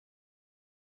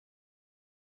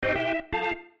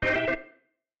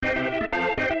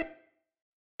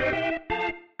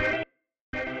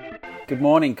Good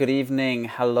morning, good evening,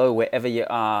 hello, wherever you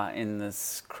are in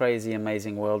this crazy,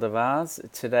 amazing world of ours.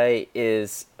 Today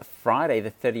is Friday,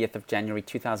 the 30th of January,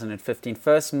 2015.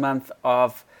 First month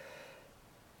of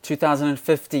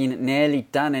 2015, nearly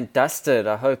done and dusted.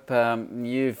 I hope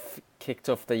you've kicked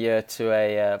off the year to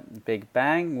a big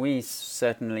bang. We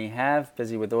certainly have,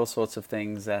 busy with all sorts of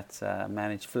things at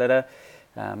Manage Flitter.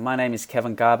 My name is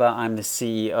Kevin Garber. I'm the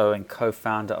CEO and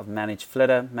co-founder of Manage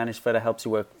Flitter. Manage Flitter helps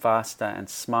you work faster and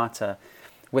smarter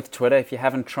with Twitter. If you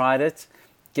haven't tried it,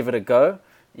 give it a go.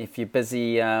 If you're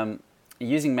busy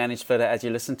using Manage Flitter as you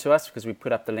listen to us, because we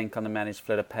put up the link on the Manage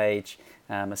Flitter page,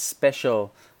 a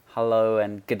special hello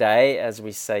and g'day, as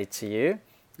we say to you.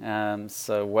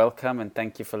 So welcome and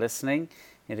thank you for listening.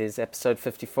 It is episode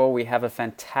 54. We have a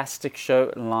fantastic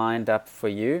show lined up for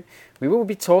you. We will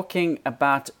be talking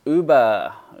about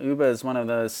Uber. Uber is one of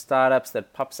those startups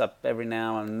that pops up every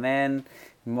now and then,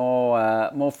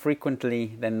 more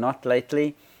frequently than not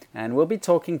lately. And we'll be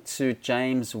talking to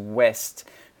James West,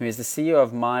 who is the CEO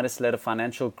of Midas Letter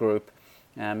Financial Group.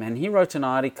 And he wrote an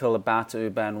article about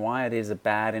Uber and why it is a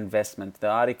bad investment. The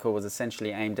article was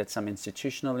essentially aimed at some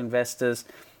institutional investors.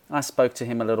 I spoke to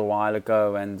him a little while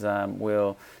ago, and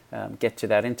we'll get to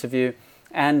that interview.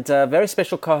 And a very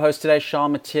special co-host today,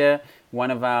 Charles Mathieu,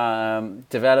 one of our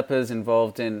developers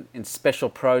involved in special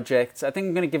projects. I think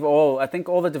I'm going to give all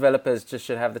the developers just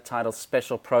should have the title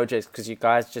special projects, because you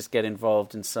guys just get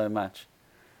involved in so much.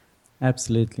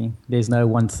 Absolutely. There's no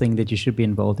one thing that you should be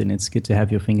involved in. It's good to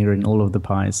have your finger in all of the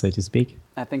pies, so to speak.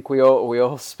 I think we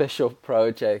all special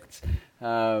projects.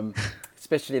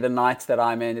 Especially the nights that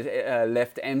I'm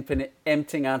left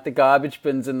emptying out the garbage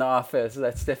bins in the office.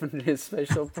 That's definitely a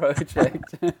special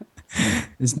project.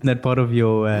 Isn't that part of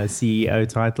your CEO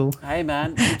title? Hey,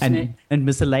 man. And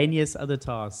miscellaneous other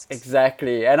tasks.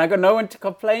 Exactly. And I got no one to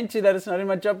complain to that it's not in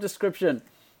my job description.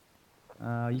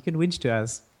 You can whinge to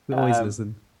us. We always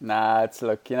listen. Nah,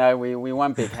 we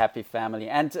one big happy family.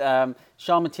 And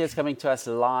Charles Mathieu is coming to us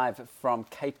live from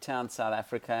Cape Town, South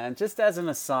Africa. And just as an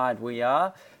aside, we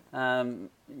are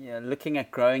looking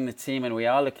at growing the team, and we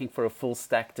are looking for a full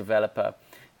stack developer.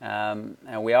 And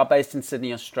we are based in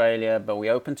Sydney, Australia, but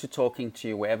we're open to talking to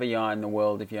you wherever you are in the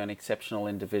world if you're an exceptional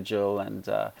individual. And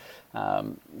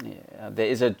there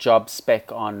is a job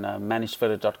spec on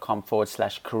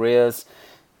manageflitter.com/careers.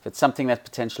 If it's something that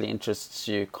potentially interests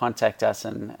you, contact us,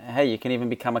 and hey, you can even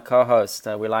become a co-host.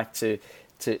 We like to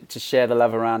share the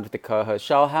love around with the co-host.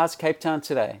 Charles, how's Cape Town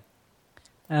today?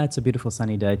 It's a beautiful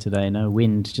sunny day today. No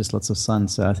wind, just lots of sun.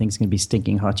 So I think it's going to be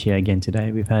stinking hot here again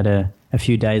today. We've had a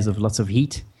few days of lots of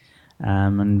heat.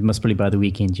 And most probably by the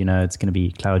weekend, it's going to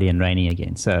be cloudy and rainy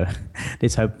again. So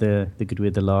let's hope the good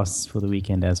weather lasts for the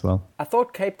weekend as well. I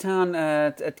thought Cape Town,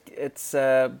 it's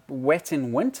wet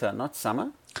in winter, not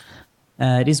summer.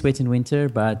 It is wet in winter,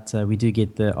 but we do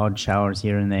get the odd showers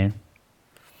here and there.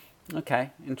 Okay,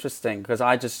 interesting, because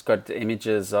I just got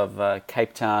images of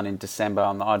Cape Town in December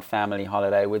on the Odd Family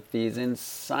holiday with these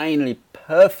insanely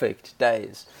perfect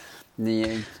days.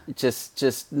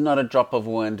 Just not a drop of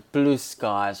wind, blue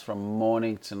skies from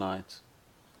morning to night.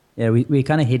 Yeah, we're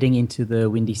kind of heading into the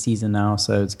windy season now,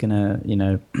 so it's going to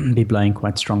be blowing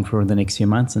quite strong for the next few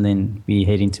months, and then we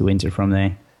head into winter from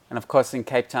there. And of course, in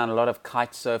Cape Town, a lot of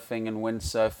kite surfing and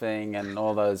windsurfing and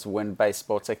all those wind-based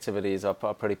sports activities are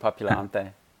pretty popular, aren't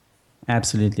they?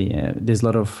 Absolutely. There's a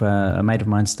lot of, a mate of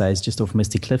mine stays just off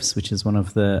Misty Cliffs, which is one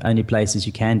of the only places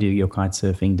you can do your kite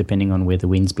surfing, depending on where the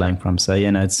wind's blowing from. So,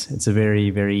 it's a very,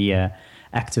 very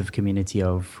active community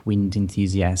of wind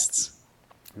enthusiasts.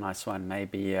 Nice one.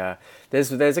 Maybe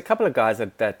there's a couple of guys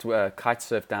that kite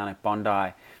surf down at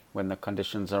Bondi when the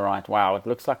conditions are right. Wow, it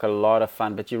looks like a lot of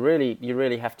fun, but you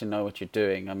really have to know what you're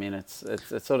doing. I mean, it's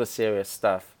sort of serious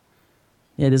stuff.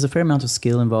 Yeah, there's a fair amount of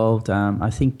skill involved. I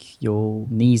think your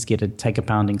knees take a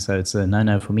pounding, so it's a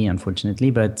no-no for me,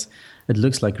 unfortunately. But it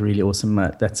looks like really awesome.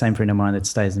 That same friend of mine that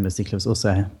stays in Misty Cliffs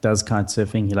also does kite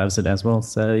surfing. He loves it as well.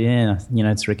 So yeah,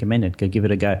 it's recommended. Go give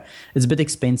it a go. It's a bit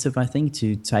expensive, I think,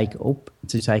 to take off.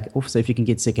 So if you can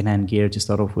get secondhand gear to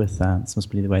start off with, it's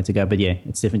possibly the way to go. But yeah,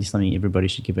 it's definitely something everybody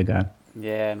should give a go.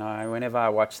 Yeah, no. Whenever I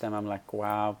watch them, I'm like,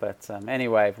 wow. But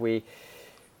anyway,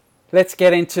 let's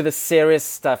get into the serious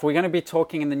stuff. We're going to be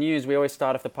talking in the news. We always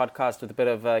start off the podcast with a bit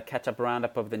of a catch-up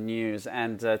roundup of the news,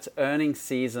 and it's earnings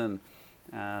season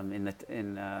in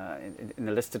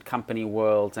the listed company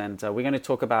world, and we're going to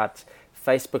talk about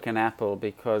Facebook and Apple,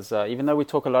 because even though we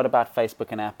talk a lot about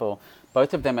Facebook and Apple,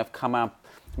 both of them have come up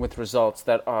with results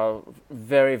that are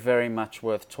very, very much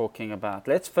worth talking about.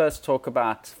 Let's first talk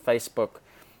about Facebook.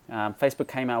 Facebook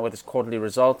came out with its quarterly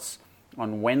results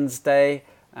on Wednesday.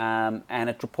 and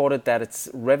it reported that its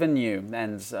revenue,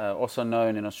 and also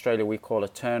known in Australia we call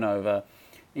it turnover,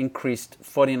 increased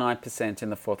 49% in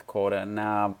the fourth quarter.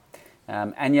 Now,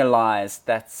 annualized,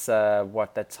 that's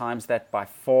that times that by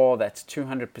 4, that's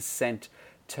 200%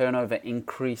 turnover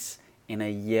increase in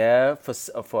a year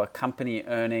for a company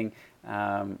earning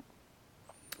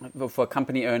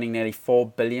nearly 4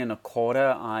 billion a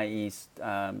quarter, i.e.,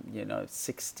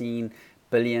 16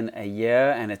 billion a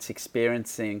year, and it's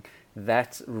experiencing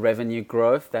that revenue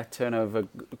growth, that turnover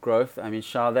growth. I mean,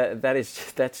 Shah,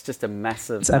 that's just a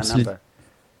massive number.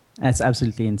 That's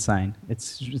absolutely insane.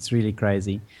 It's really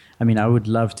crazy. I mean, I would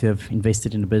love to have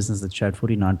invested in a business that showed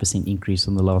 49% increase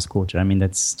on the last quarter. I mean,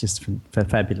 that's just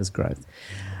fabulous growth.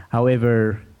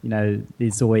 However,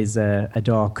 there's always a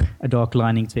dark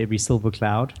lining to every silver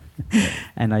cloud.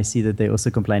 And I see that they're also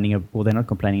complaining, or they're not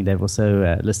complaining, they've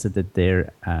also listed that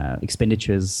their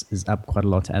expenditures is up quite a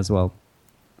lot as well.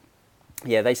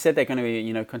 Yeah, they said they're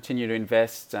going to continue to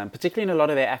invest, particularly in a lot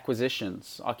of their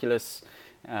acquisitions, Oculus,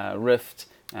 Rift,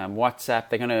 WhatsApp.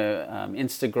 They're going to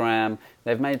Instagram.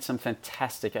 They've made some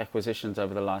fantastic acquisitions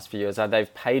over the last few years.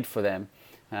 They've paid for them,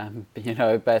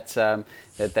 but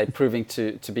they're proving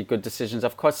to be good decisions.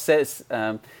 Of course, says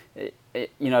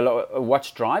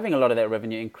what's driving a lot of that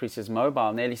revenue increase is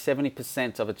mobile. Nearly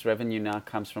 70% of its revenue now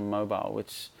comes from mobile,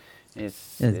 which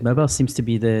mobile seems to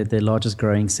be the largest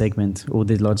growing segment or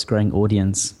the largest growing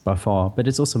audience by far, but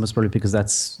it's also most probably because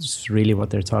that's really what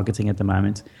they're targeting at the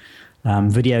moment.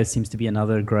 Video seems to be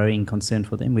another growing concern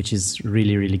for them, which is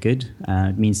really, really good.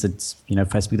 It means that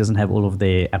Facebook doesn't have all of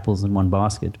their apples in one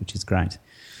basket, which is great.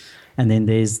 And then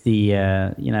there's the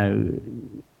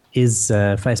is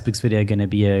Facebook's video going to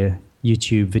be a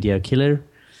YouTube video killer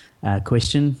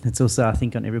question? That's also, I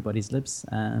think, on everybody's lips.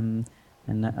 And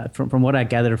from what I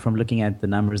gather from looking at the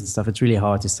numbers and stuff, it's really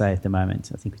hard to say at the moment.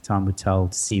 I think time would tell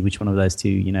to see which one of those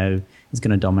two, is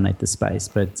going to dominate the space.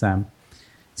 But it's going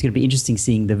to be interesting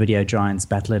seeing the video giants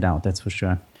battle it out, that's for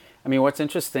sure. I mean, what's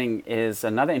interesting is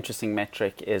another interesting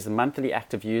metric is monthly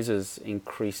active users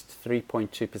increased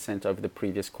 3.2% over the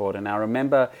previous quarter. Now,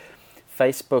 remember,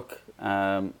 Facebook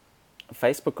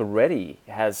already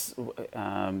has,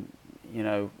 over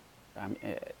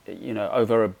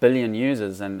 1 billion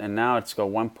users, and now it's got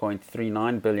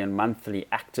 1.39 billion monthly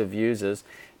active users.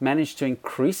 Managed to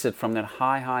increase it from that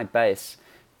high base,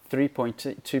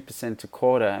 3.2% a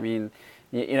quarter. I mean,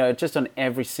 just on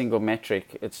every single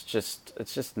metric, it's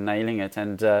just nailing it.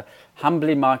 And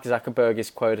humbly, Mark Zuckerberg is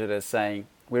quoted as saying,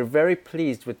 "We're very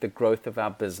pleased with the growth of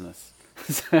our business."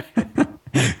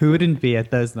 Who wouldn't be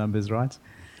at those numbers, right?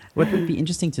 What would be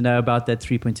interesting to know about that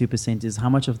 3.2% is how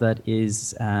much of that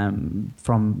is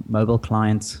from mobile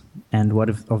clients, and what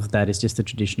of that is just the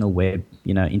traditional web,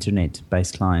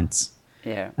 internet-based clients.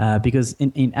 Yeah. Because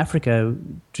in Africa,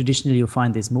 traditionally you'll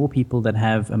find there's more people that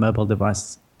have a mobile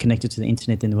device connected to the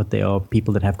internet than what there are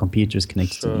people that have computers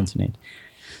connected to the internet.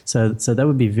 So that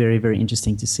would be very, very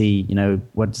interesting to see,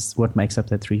 what makes up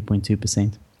that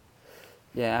 3.2%.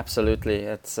 Yeah, absolutely.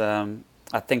 It's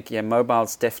I think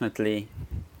mobile's definitely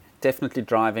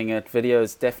driving it.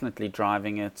 Video's definitely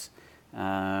driving it,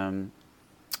 and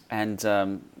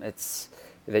it's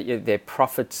their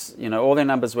profits. All their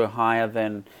numbers were higher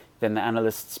than the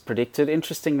analysts predicted.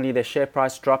 Interestingly, their share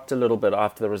price dropped a little bit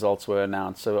after the results were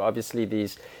announced. So obviously,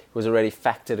 these was already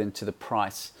factored into the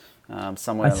price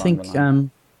somewhere along the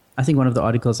line. I think one of the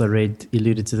articles I read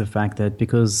alluded to the fact that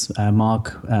because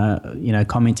Mark,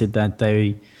 commented that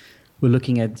they were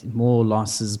looking at more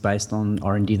losses based on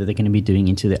R&D that they're going to be doing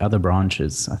into the other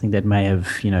branches. I think that may have,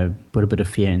 put a bit of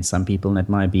fear in some people, and that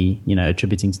might be,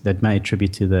 attribute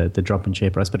to the drop in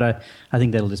share price. But I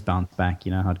think that'll just bounce back,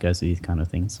 how it goes with these kind of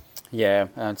things. Yeah,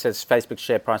 it says Facebook's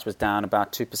share price was down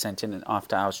about 2% in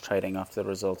after hours trading after the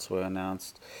results were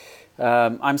announced.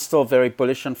 I'm still very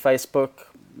bullish on Facebook.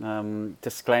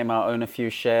 Disclaimer, I own a few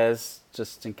shares,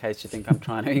 just in case you think I'm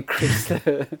trying to increase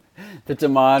the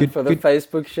demand for the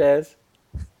Facebook shares.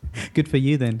 Good for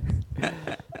you then.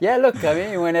 Yeah, look, I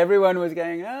mean, when everyone was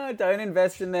going, don't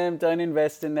invest in them,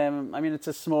 I mean, it's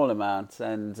a small amount,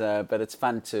 and but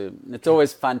it's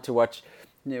always fun to watch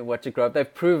it grow up.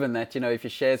 They've proven that, if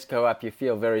your shares go up, you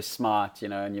feel very smart,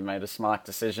 and you made a smart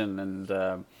decision, and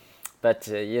but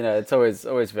it's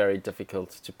always very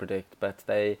difficult to predict, but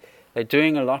they're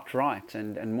doing a lot right,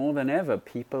 and more than ever,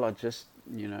 people are just,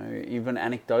 even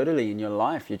anecdotally in your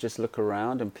life, you just look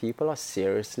around and people are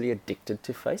seriously addicted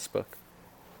to Facebook.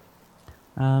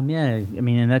 Yeah, I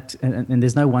mean, and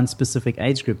there's no one specific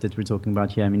age group that we're talking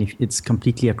about here. I mean, it's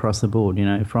completely across the board,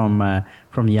 from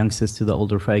the youngsters to the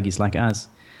older fogies like us.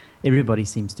 everybody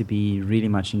seems to be really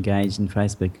much engaged in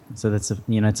Facebook. So that's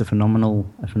it's a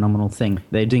phenomenal thing.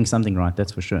 They're doing something right,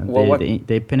 that's for sure. Well,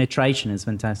 Their penetration is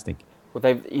fantastic. Well,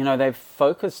 they've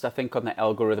focused, I think, on the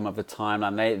algorithm of the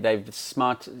timeline. They've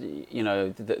smart,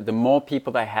 the more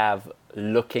people they have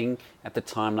looking at the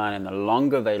timeline, and the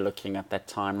longer they're looking at that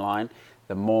timeline,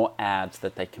 the more ads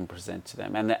that they can present to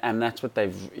them, and that's what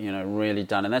they've really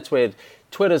done, and that's where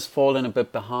Twitter's fallen a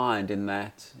bit behind in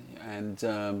that, and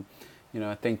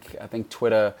I think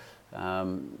Twitter.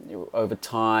 Over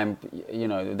time,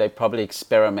 they're probably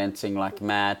experimenting like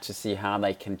mad to see how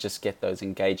they can just get those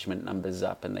engagement numbers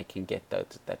up, and they can get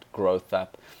that growth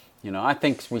up. I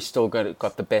think we still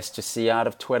got the best to see out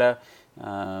of Twitter.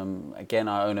 Again,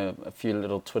 I own a few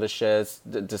little Twitter shares.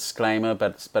 Disclaimer,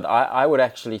 but I would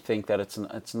actually think that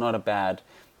it's not a bad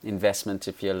investment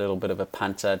if you're a little bit of a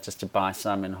punter, just to buy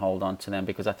some and hold on to them,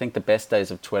 because I think the best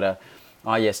days of Twitter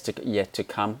are yet to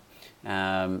come.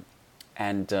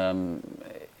 And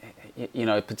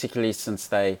particularly since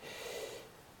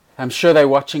I'm sure they're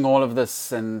watching all of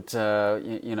this, and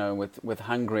with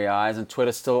hungry eyes. And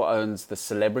Twitter still owns the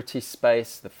celebrity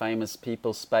space, the famous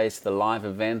people space, the live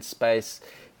event space,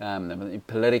 the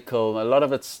political. A lot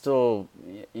of it still,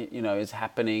 is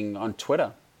happening on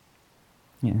Twitter.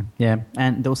 Yeah,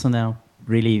 and also now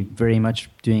really very much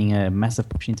doing a massive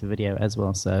push into video as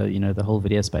well. So the whole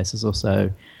video space is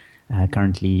also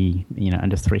currently,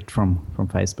 under threat from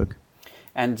Facebook.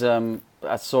 And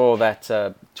I saw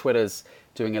that Twitter's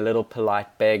doing a little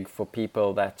polite beg for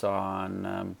people that are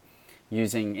on,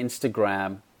 using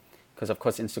Instagram, because of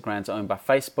course Instagram's owned by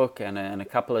Facebook, and a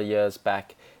couple of years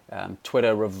back,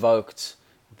 Twitter revoked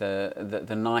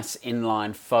the nice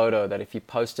inline photo that if you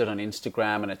posted on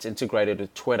Instagram and it's integrated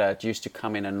with Twitter, it used to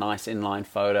come in a nice inline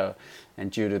photo,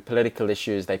 and due to political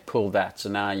issues, they pulled that. So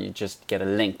now you just get a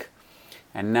link.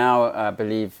 And now I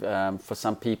believe for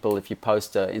some people, if you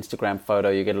post an Instagram photo,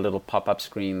 you get a little pop-up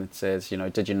screen that says,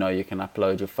 did you know you can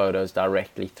upload your photos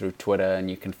directly through Twitter and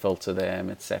you can filter them,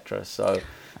 etc. So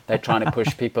they're trying to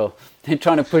push people. They're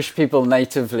trying to push people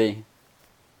natively.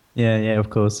 Yeah, of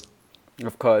course.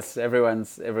 Of course,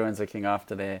 everyone's looking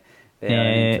after their own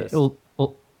interests.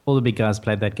 All the big guys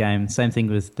played that game. Same thing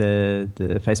with the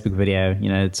Facebook video.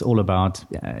 It's all about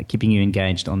keeping you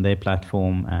engaged on their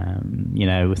platform,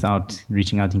 without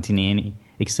reaching out into any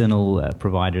external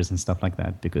providers and stuff like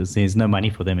that, because there's no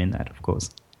money for them in that, of course.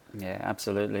 Yeah,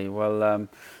 absolutely. Well,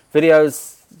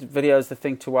 video's the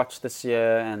thing to watch this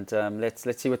year, and let's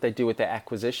see what they do with their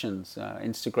acquisitions.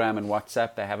 Instagram and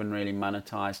WhatsApp, they haven't really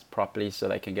monetized properly, so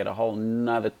they can get a whole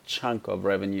nother chunk of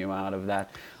revenue out of that.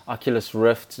 Oculus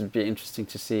Rift, would be interesting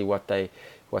to see what they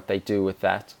do with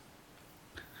that.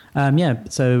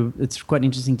 So it's quite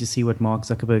interesting to see what Mark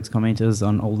Zuckerberg's comment is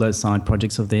on all those side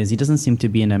projects of theirs. He doesn't seem to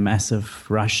be in a massive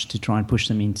rush to try and push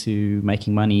them into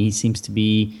making money. He seems to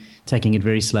be taking it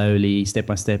very slowly, step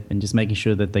by step, and just making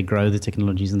sure that they grow the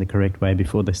technologies in the correct way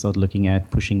before they start looking at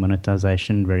pushing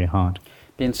monetization very hard.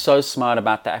 Being so smart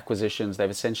about the acquisitions,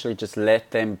 they've essentially just let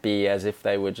them be as if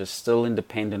they were just still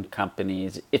independent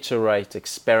companies, iterate,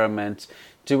 experiment,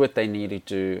 do what they need to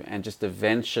do, and just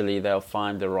eventually they'll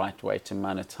find the right way to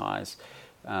monetize.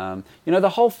 The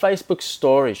whole Facebook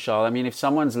story, Charles. I mean, if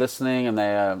someone's listening and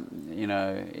they are,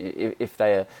 if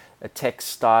they're a tech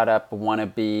startup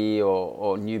wannabe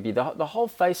or newbie, the whole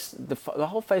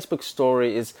Facebook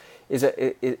story is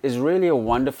really a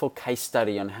wonderful case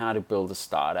study on how to build a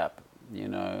startup.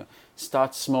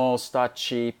 Start small, start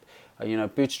cheap,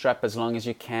 bootstrap as long as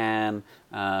you can,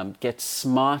 get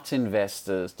smart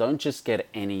investors. Don't just get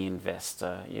any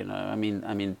investor,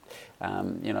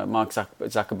 Mark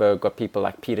Zuckerberg got people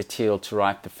like Peter Thiel to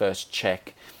write the first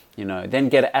check, then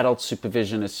get adult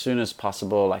supervision as soon as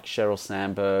possible, like Sheryl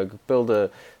Sandberg, build a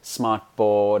smart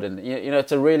board. And,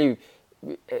 it's a really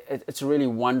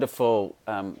wonderful,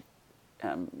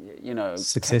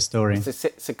 success story.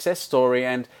 Success story.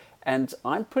 And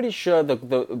I'm pretty sure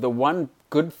the one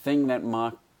good thing that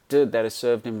Mark did that has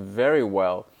served him very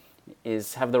well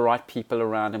is have the right people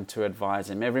around him to advise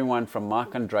him. Everyone from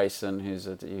Mark Andreessen, who's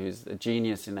a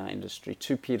genius in our industry,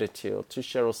 to Peter Thiel, to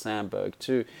Sheryl Sandberg,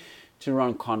 to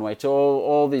Ron Conway, to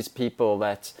all these people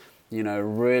that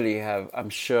really have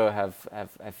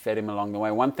fed him along the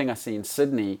way. One thing I see in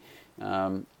Sydney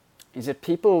is that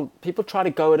people try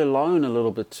to go it alone a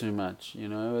little bit too much.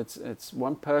 It's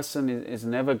one person is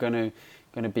never going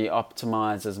to be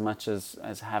optimized as much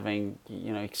as having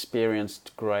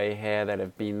experienced grey hair that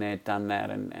have been there, done that,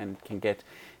 and can give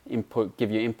you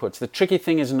inputs. The tricky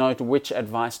thing is note which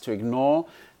advice to ignore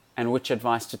and which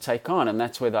advice to take on, and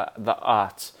that's where the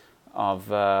art of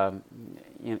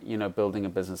building a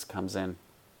business comes in.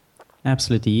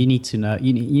 Absolutely. You need to know,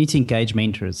 you need to engage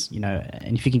mentors,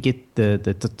 and if you can get the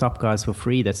top guys for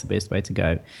free, that's the best way to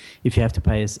go. If you have to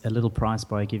pay a little price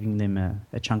by giving them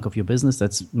a chunk of your business,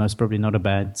 that's most probably not a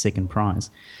bad second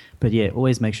prize. But yeah,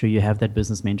 always make sure you have that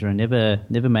business mentor and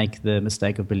never make the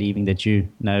mistake of believing that you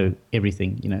know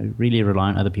everything. Really rely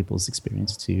on other people's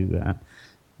experience to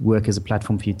work as a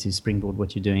platform for you to springboard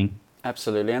what you're doing.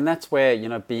 Absolutely, and that's where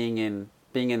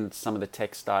being in some of the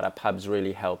tech startup hubs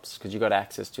really helps, because you've got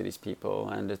access to these people,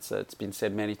 and it's been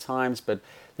said many times, but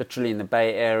literally in the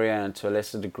Bay Area and to a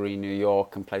lesser degree New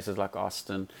York and places like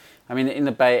Austin. I mean, in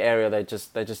the Bay Area, they're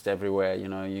just everywhere.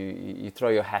 You throw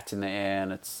your hat in the air,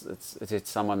 and it's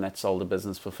someone that sold a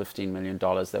business for $15 million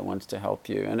that wants to help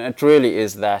you, and it really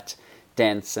is that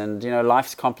dense. And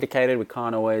life's complicated. We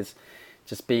can't always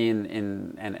just be in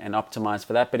and optimize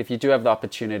for that. But if you do have the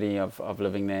opportunity of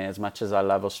living there, as much as I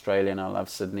love Australia and I love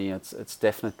Sydney, it's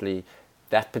definitely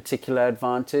that particular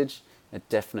advantage. It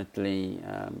definitely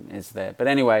is there. But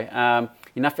anyway,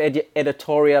 enough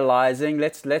editorializing.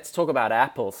 Let's talk about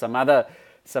Apple. Some other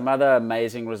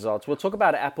amazing results. We'll talk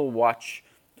about Apple Watch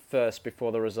first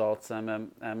before the results.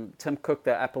 Tim Cook,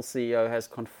 the Apple CEO, has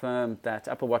confirmed that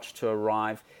Apple Watch to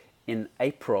arrive in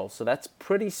April. So that's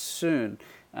pretty soon.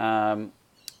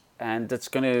 And it's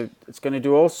going to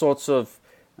do all sorts of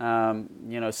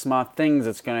smart things.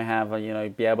 It's going to have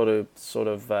be able to sort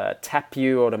of tap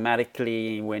you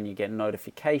automatically when you get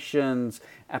notifications.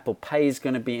 Apple Pay is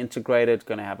going to be integrated. It's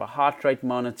going to have a heart rate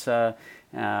monitor.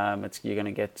 You're going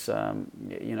to get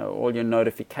all your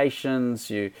notifications.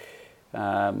 It's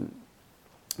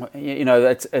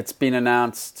been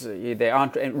announced. There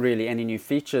aren't really any new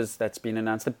features that's been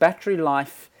announced. The battery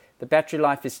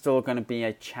life is still going to be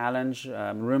a challenge.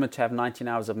 Rumored to have 19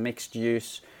 hours of mixed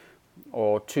use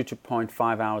or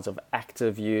 2.5 hours of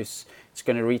active use. It's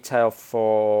going to retail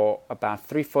for about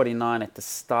 $349 at the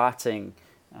starting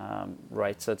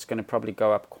rate, so it's going to probably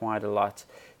go up quite a lot.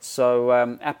 So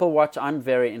Apple Watch, I'm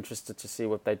very interested to see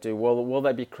what they do. Will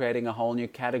they be creating a whole new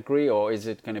category, or is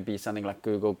it going to be something like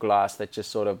Google Glass that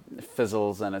just sort of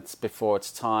fizzles and it's before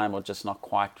its time, or just not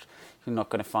going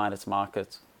to find its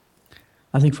market?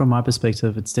 I think from my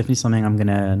perspective, it's definitely something I'm going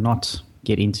to not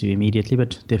get into immediately,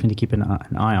 but definitely keep an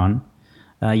eye on.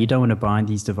 You don't want to buy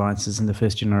these devices in the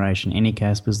first generation in any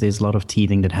case, because there's a lot of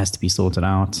teething that has to be sorted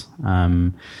out.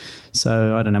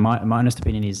 So I don't know. My honest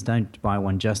opinion is don't buy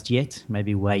one just yet.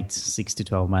 Maybe wait 6 to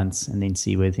 12 months and then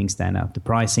see where things stand out. The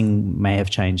pricing may have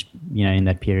changed, in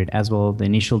that period as well. The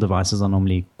initial devices are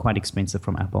normally quite expensive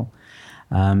from Apple,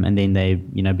 and then they,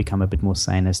 become a bit more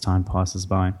sane as time passes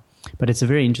by. But it's a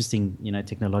very interesting,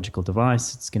 technological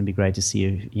device. It's going to be great to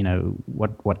see,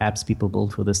 what apps people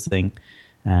build for this thing,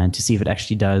 and to see if it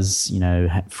actually does,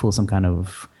 fill some kind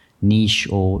of niche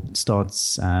or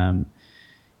starts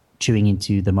chewing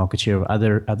into the market share of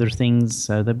other things.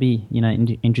 So that'd be,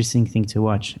 interesting thing to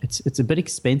watch. It's a bit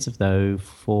expensive though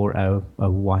for a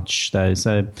watch though.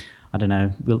 So I don't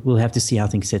know. We'll have to see how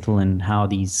things settle and how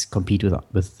these compete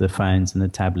with the phones and the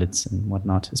tablets and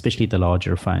whatnot, especially the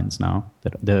larger phones now,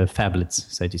 the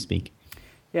phablets, so to speak.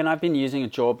 Yeah, and I've been using a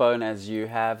Jawbone as you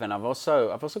have, and I've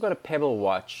also got a Pebble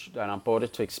watch, and I bought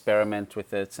it to experiment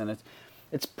with it, and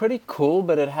it's pretty cool,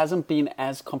 but it hasn't been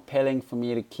as compelling for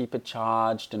me to keep it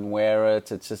charged and wear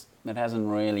it. It hasn't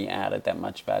really added that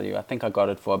much value. I think I got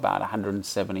it for about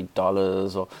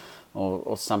 $170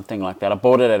 or something like that. I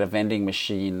bought it at a vending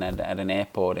machine at an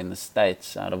airport in the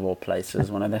States, out of all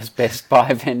places, one of those Best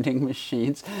Buy vending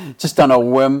machines, just on a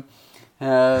whim.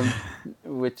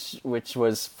 Which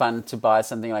was fun to buy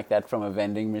something like that from a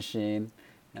vending machine.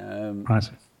 Right.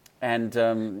 And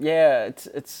I'm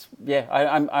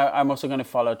also going to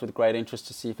follow it with great interest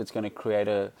to see if it's going to create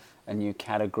a new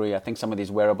category. I think some of these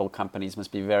wearable companies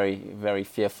must be very, very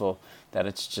fearful that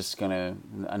it's just going to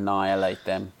annihilate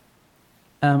them.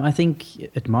 I think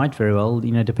it might very well,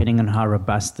 depending on how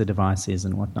robust the device is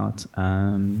and whatnot.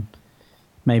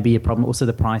 Maybe a problem. Also,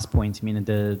 the price point. I mean,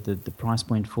 the price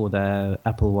point for the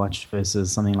Apple Watch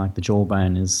versus something like the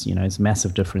Jawbone is, it's a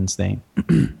massive difference there.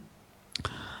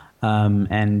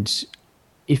 And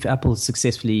if Apple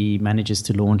successfully manages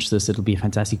to launch this, it'll be a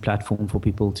fantastic platform for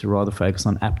people to rather focus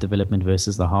on app development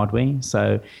versus the hardware.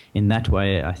 So in that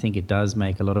way, I think it does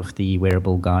make a lot of the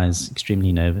wearable guys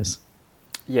extremely nervous.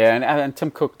 Yeah, and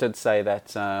Tim Cook did say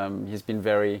that he's been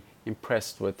very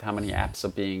impressed with how many apps are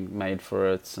being made for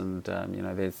it, and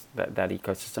there's that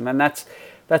ecosystem, and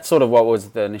that's sort of what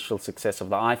was the initial success of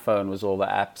the iPhone, was all the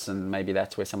apps, and maybe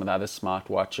that's where some of the other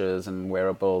smartwatches and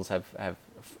wearables have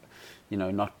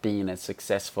not been as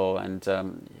successful. And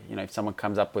if someone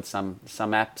comes up with some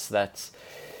apps that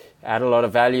add a lot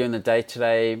of value in the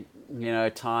day-to-day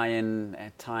tie in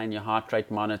your heart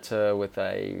rate monitor with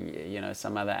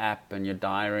some other app and your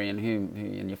diary and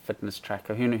and your fitness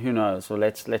tracker. Who knows? Well,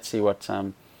 let's see what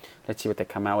they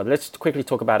come out with. Let's quickly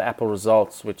talk about Apple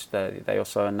results, which they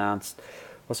also announced.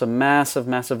 Also,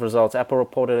 massive results. Apple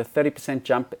reported a 30%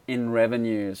 jump in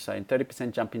revenues, so a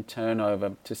 30% jump in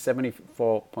turnover to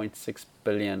 74.6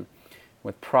 billion,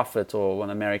 with profit, or what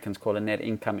Americans call a net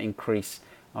income increase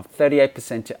of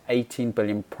 38% to 18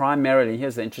 billion. Primarily,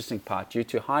 here's the interesting part, due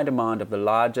to high demand of the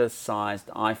larger sized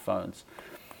iPhones.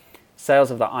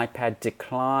 Sales of the iPad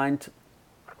declined,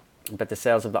 but the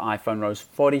sales of the iPhone rose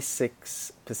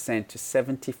 46% to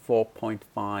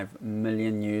 74.5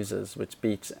 million users, which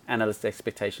beats analyst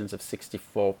expectations of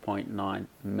 64.9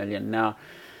 million. Now,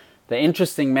 the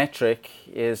interesting metric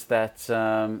is that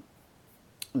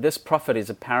this profit is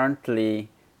apparently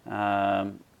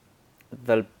the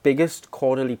biggest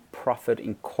quarterly profit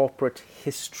in corporate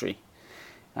history.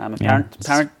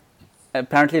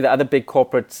 Apparently, the other big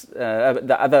corporates,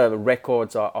 the other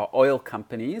records are oil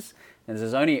companies. And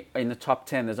there's only, in the top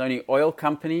 10, there's only oil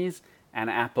companies and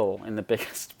Apple in the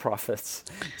biggest profits.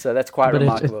 So that's quite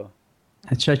remarkable.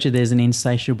 It shows you there's an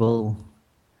insatiable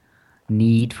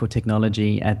need for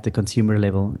technology at the consumer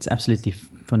level. It's absolutely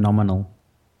phenomenal.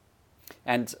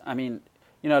 And I mean,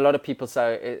 a lot of people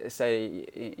say,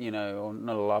 or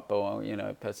not a lot, but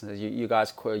a person says, you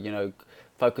guys,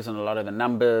 focus on a lot of the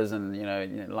numbers, and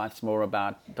life's more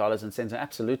about dollars and cents. And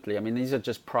absolutely, I mean, these are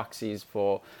just proxies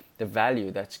for the value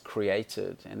that's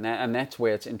created, and that's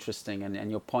where it's interesting.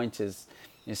 And your point is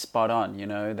spot on.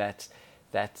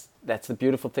 That's the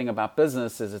beautiful thing about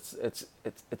business, is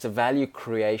it's a value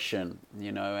creation,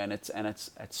 and it's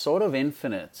sort of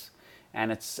infinite.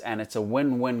 And it's a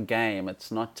win-win game.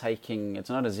 It's not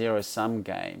a zero-sum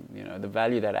game. The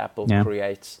value that Apple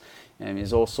creates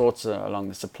is all sorts along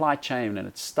the supply chain, and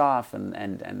its staff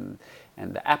and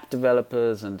the app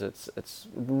developers, and it's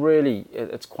really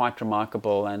quite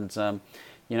remarkable. And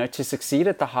to succeed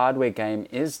at the hardware game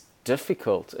is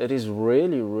difficult. It is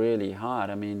really, really hard.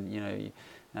 I mean, you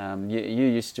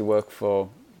used to work for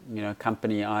a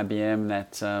company, IBM,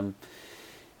 that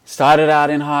started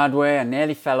out in hardware and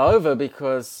nearly fell over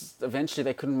because eventually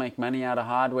they couldn't make money out of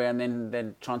hardware, and then they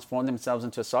transformed themselves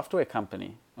into a software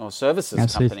company or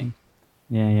services company.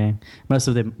 Yeah. Most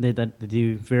of them, they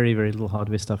do very, very little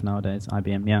hardware stuff nowadays,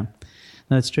 IBM, yeah.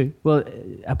 No, that's true. Well,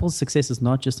 Apple's success is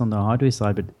not just on the hardware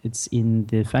side, but it's in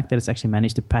the fact that it's actually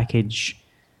managed to package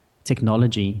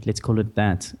technology, let's call it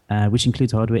that, which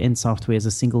includes hardware and software as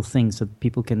a single thing, so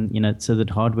people can, so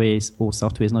that hardware or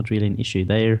software is not really an issue.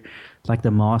 They're like the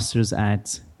masters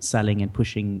at selling and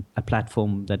pushing a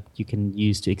platform that you can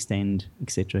use to extend,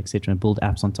 etc., and build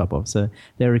apps on top of. So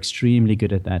they're extremely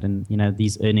good at that, and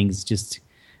these earnings just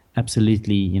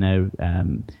absolutely,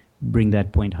 bring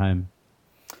that point home.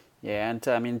 Yeah, and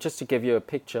I mean, just to give you a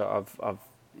picture of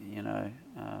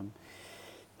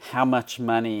how much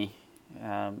money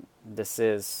this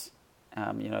is, the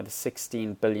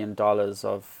 $16 billion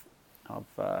of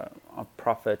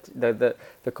profit. The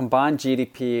combined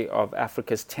GDP of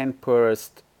Africa's 10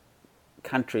 poorest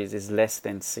countries is less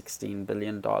than $16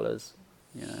 billion.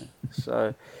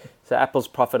 So Apple's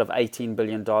profit of $18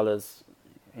 billion.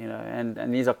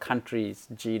 And these are countries'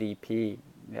 GDP,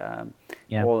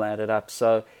 all added up.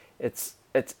 So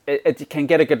it can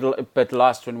get a bit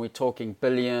lost when we're talking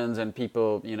billions, and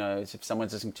people, if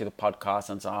someone's listening to the podcast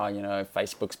and say,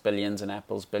 Facebook's billions and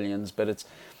Apple's billions, but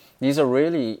these are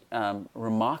really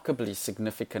remarkably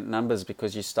significant numbers,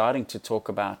 because you're starting to talk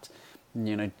about,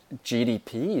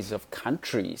 GDPs of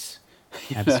countries.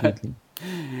 Absolutely.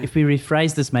 If we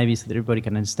rephrase this maybe so that everybody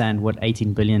can understand what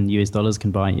 $18 billion US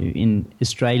can buy you, in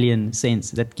Australian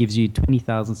sense, that gives you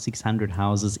 20,600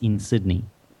 houses in Sydney.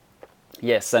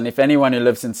 Yes, and if anyone who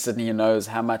lives in Sydney knows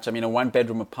how much, a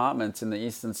one-bedroom apartment in the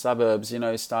eastern suburbs,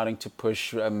 is starting to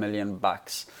push $1 million.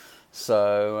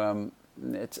 So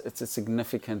it's a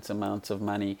significant amount of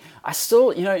money. I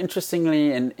still,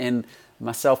 interestingly, in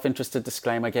my self-interested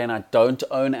disclaimer again, I don't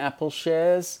own Apple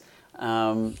shares.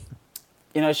 Charles,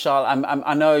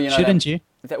 I know, shouldn't you?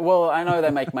 Well, I know they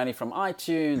make money from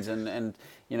iTunes and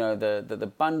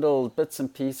the bundled bits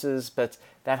and pieces, but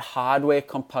that hardware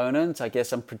component, I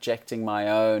guess I'm projecting my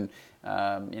own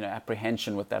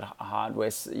apprehension with that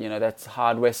hardware. That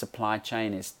hardware supply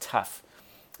chain is tough.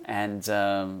 And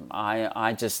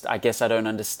I guess I don't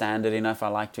understand it enough. I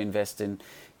like to invest in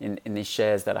these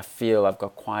shares that I feel I've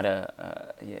got quite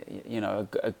a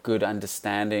good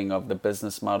understanding of the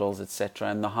business models, etc.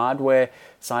 And the hardware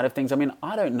side of things. I mean,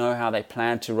 I don't know how they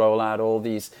plan to roll out all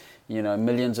these,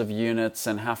 millions of units,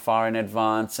 and how far in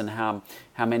advance, and how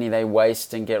many they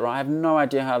waste and get right. I have no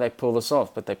idea how they pull this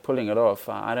off, but they're pulling it off.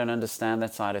 I don't understand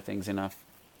that side of things enough.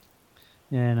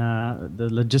 Yeah, and the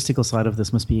logistical side of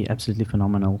this must be absolutely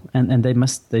phenomenal, and they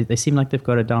seem like they've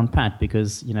got it down pat,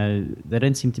 because they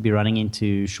don't seem to be running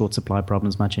into short supply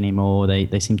problems much anymore.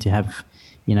 They seem to have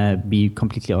be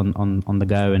completely on the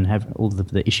go and have all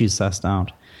the issues sussed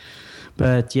out.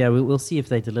 But yeah, we'll see if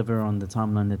they deliver on the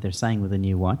timeline that they're saying with the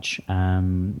new watch.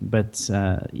 But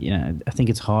I think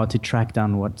it's hard to track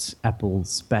down what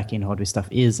Apple's back-end hardware stuff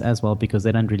is as well, because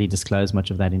they don't really disclose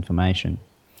much of that information.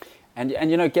 And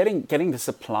getting the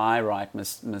supply right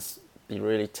must be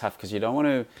really tough, because you don't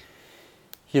want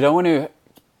to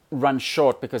run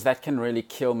short, because that can really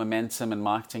kill momentum and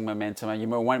marketing momentum. And you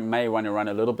may want to run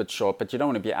a little bit short, but you don't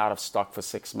want to be out of stock for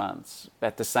 6 months.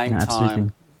 At the same time,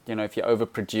 absolutely. If you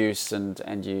overproduce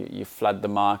and you flood the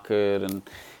market and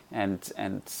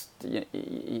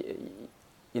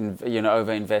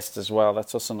overinvest as well,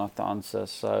 that's also not the answer.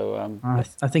 So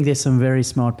I think there's some very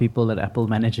smart people at Apple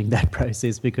managing that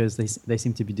process, because they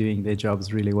seem to be doing their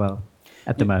jobs really well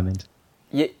at the moment.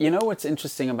 You know what's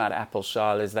interesting about Apple,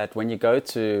 Charles, is that when you go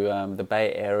to the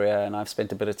Bay Area, and I've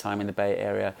spent a bit of time in the Bay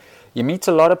Area, you meet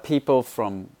a lot of people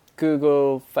from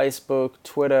Google, Facebook,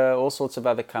 Twitter, all sorts of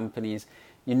other companies.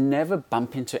 You never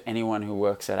bump into anyone who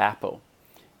works at Apple.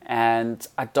 And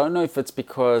I don't know if it's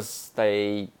because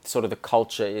the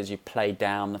culture is you play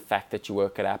down the fact that you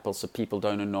work at Apple, so people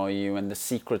don't annoy you, and the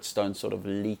secrets don't sort of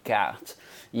leak out,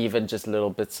 even just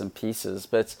little bits and pieces.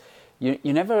 But you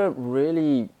never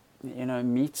really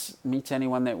meet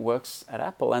anyone that works at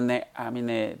Apple. And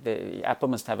Apple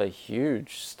must have a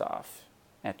huge staff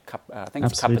at I think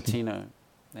it's Cupertino.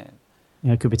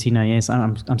 Yeah, Cupertino. Yes,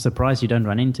 I'm surprised you don't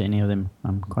run into any of them.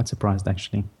 I'm quite surprised,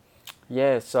 actually.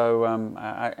 Yeah, so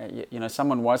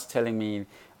someone was telling me,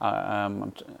 I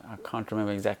can't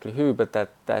remember exactly who, but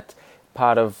that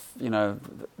part of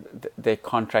their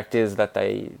contract is that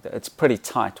it's pretty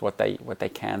tight what they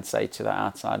can say to the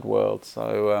outside world.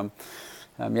 So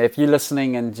if you're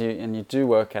listening and you do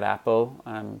work at Apple,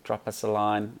 drop us a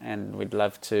line, and we'd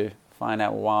love to find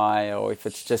out why, or if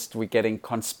it's just we're getting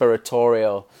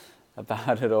conspiratorial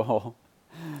about it all.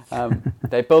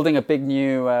 They're building a big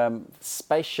new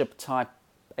spaceship type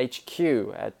HQ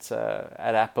at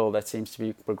Apple that seems to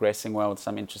be progressing well, with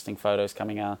some interesting photos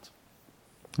coming out.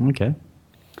 Okay.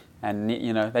 And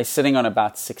they're sitting on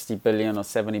about $60 billion or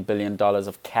 $70 billion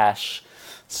of cash.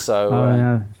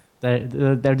 So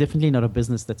they're definitely not a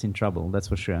business that's in trouble. That's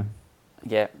for sure.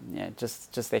 Yeah.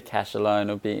 Just their cash alone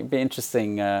would be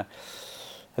interesting.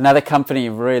 Another company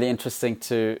really interesting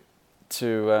to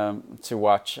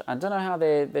watch. I don't know how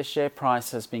their share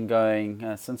price has been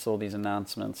going since all these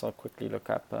announcements. I'll quickly look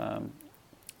up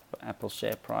Apple's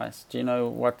share price. Do you know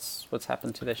what's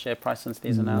happened to their share price since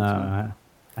these announcements? No,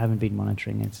 I haven't been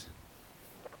monitoring it.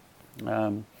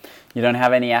 You don't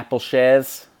have any Apple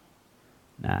shares?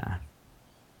 Nah.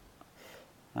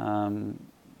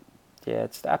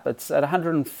 It's at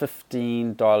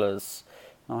 $115.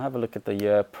 I'll have a look at the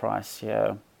year price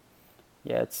here.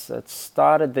 Yeah, it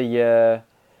started the year,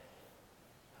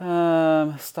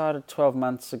 started 12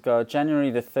 months ago, January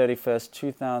the 31st,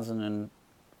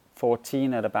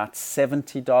 2014, at about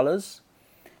 $70.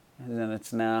 And then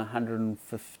it's now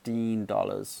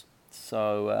 $115.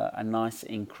 So a nice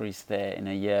increase there in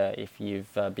a year if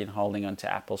you've been holding on to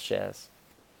Apple shares.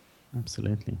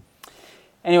 Absolutely.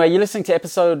 Anyway, you're listening to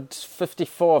episode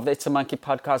 54 of the It's a Monkey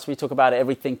podcast. We talk about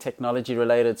everything technology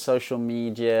related, social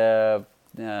media,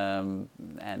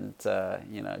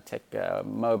 tech,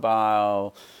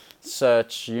 mobile,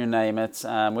 search, you name it.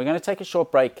 We're going to take a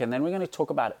short break, and then we're going to talk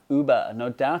about Uber. No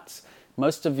doubt,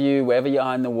 most of you, wherever you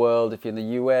are in the world, if you're in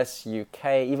the US,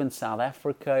 UK, even South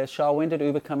Africa. Charles, when did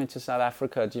Uber come into South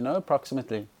Africa? Do you know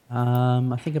approximately?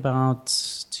 I think about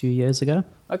 2 years ago.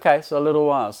 Okay, so a little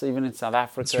while. So even in South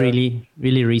Africa, it's really,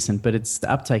 really recent, but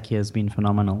the uptake here has been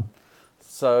phenomenal.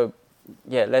 So.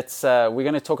 Yeah, we're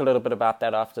going to talk a little bit about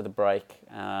that after the break.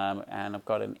 And I've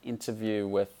got an interview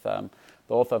with the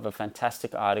author of a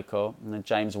fantastic article.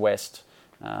 James West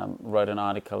wrote an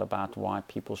article about why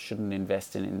people shouldn't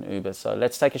invest in Uber. So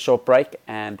let's take a short break,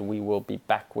 and we will be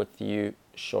back with you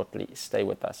shortly. Stay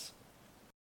with us.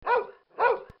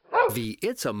 The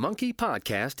It's a Monkey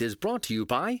podcast is brought to you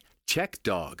by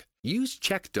CheckDog. Use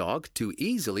CheckDog to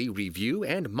easily review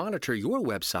and monitor your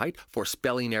website for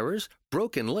spelling errors,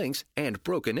 broken links, and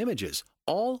broken images,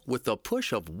 all with the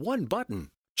push of one button.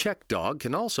 CheckDog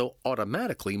can also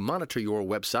automatically monitor your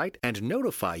website and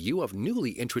notify you of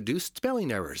newly introduced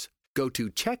spelling errors. Go to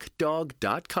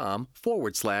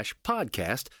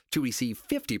checkdog.com/podcast to receive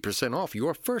 50% off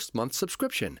your first month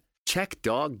subscription.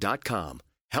 CheckDog.com,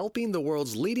 helping the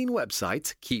world's leading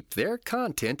websites keep their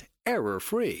content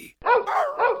error-free.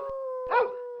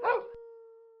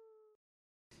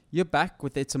 You're back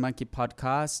with It's a Monkey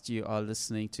podcast. You are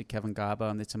listening to Kevin Garber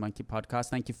on the It's a Monkey podcast.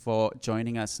 Thank you for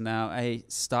joining us. Now, a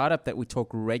startup that we talk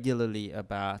regularly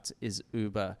about is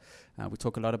Uber. We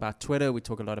talk a lot about Twitter. We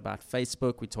talk a lot about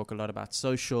Facebook. We talk a lot about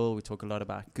social. We talk a lot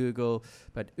about Google.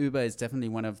 But Uber is definitely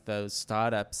one of those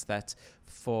startups that,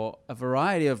 for a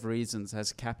variety of reasons,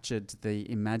 has captured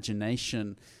the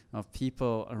imagination of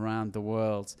people around the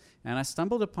world. And I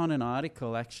stumbled upon an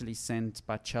article actually sent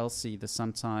by Chelsea, the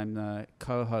sometime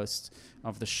co-host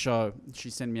of the show. She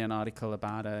sent me an article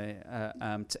about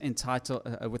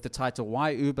with the title, "Why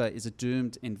Uber is a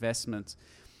Doomed Investment."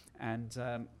 And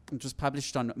it was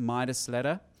published on Midas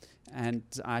Letter. And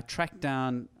I tracked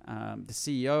down the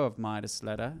CEO of Midas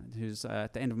Letter, who's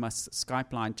at the end of my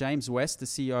Skype line, James West, the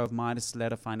CEO of Midas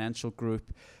Letter Financial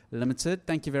Group Limited.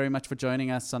 Thank you very much for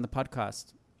joining us on the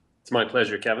podcast. It's my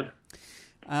pleasure, Kevin.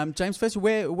 James, first,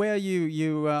 where are you?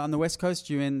 You on the West Coast?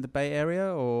 You in the Bay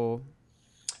Area, or?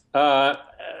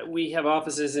 We have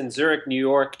offices in Zurich, New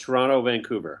York, Toronto,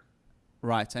 Vancouver.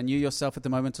 Right, and you yourself at the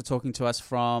moment are talking to us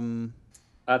from?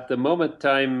 At the moment,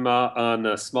 I'm on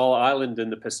a small island in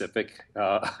the Pacific,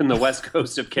 on the west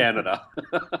coast of Canada.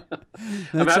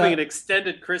 I'm having an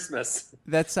extended Christmas.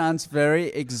 That sounds very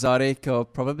exotic, or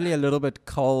probably a little bit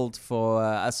cold for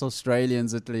us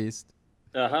Australians, at least.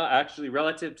 Actually,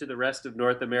 relative to the rest of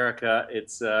North America,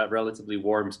 it's a relatively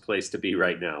warm place to be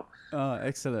right now. Oh,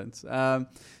 excellent.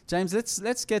 James,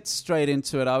 let's get straight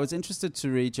into it. I was interested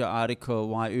to read your article,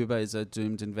 "Why Uber is a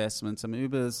Doomed Investment." I mean,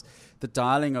 Uber's the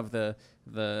darling of the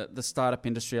startup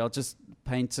industry. I'll just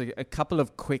paint a couple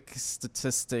of quick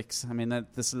statistics. I mean,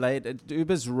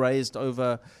 Uber's raised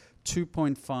over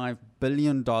 $2.5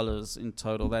 billion in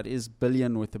total. That is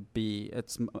billion with a B.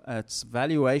 Its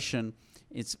valuation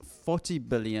is $40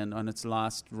 billion on its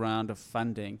last round of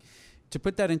funding. To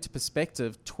put that into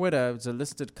perspective, Twitter is a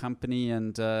listed company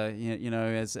and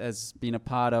has been a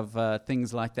part of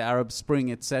things like the Arab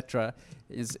Spring, etc.,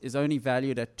 is only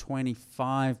valued at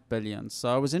 $25 billion.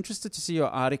 So I was interested to see your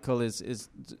article is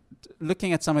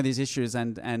looking at some of these issues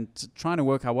and trying to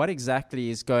work out what exactly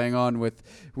is going on with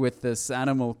this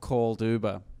animal called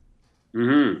Uber.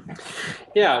 Mm-hmm.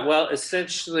 Yeah, well,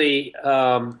 essentially,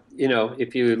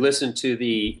 if you listen to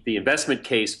the investment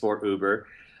case for Uber,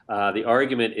 the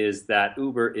argument is that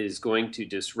Uber is going to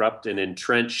disrupt an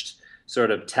entrenched sort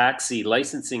of taxi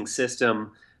licensing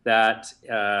system that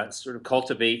sort of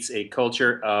cultivates a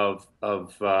culture of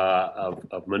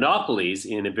monopolies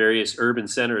in various urban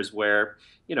centers where,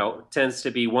 tends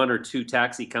to be one or two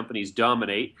taxi companies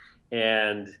dominate,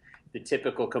 and the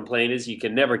typical complaint is you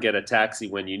can never get a taxi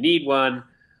when you need one.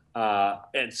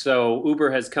 And so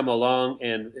Uber has come along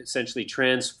and essentially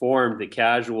transformed the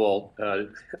casual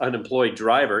unemployed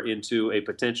driver into a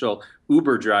potential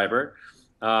Uber driver.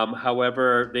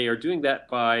 However, they are doing that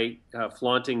by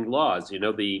flaunting laws.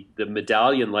 The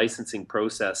medallion licensing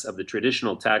process of the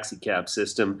traditional taxi cab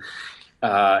system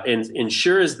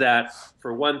ensures that,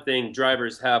 for one thing,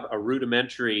 drivers have a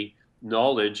rudimentary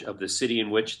knowledge of the city in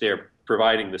which they're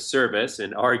providing the service,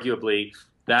 and arguably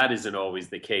that isn't always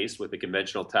the case with the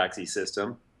conventional taxi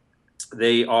system.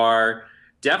 They are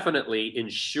definitely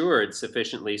insured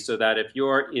sufficiently so that if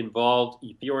you're in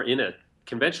a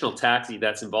conventional taxi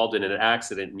that's involved in an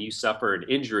accident and you suffer an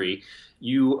injury,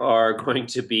 you are going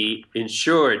to be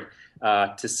insured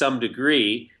to some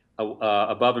degree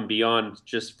above and beyond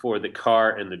just for the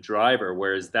car and the driver,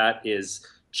 whereas that is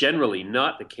generally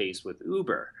not the case with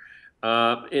Uber.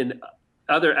 In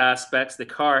other aspects, the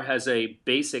car has a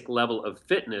basic level of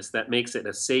fitness that makes it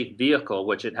a safe vehicle,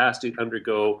 which it has to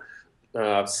undergo,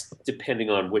 depending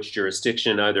on which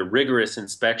jurisdiction, either rigorous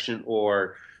inspection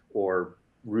or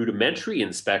rudimentary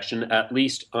inspection, at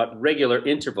least at regular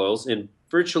intervals in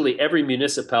virtually every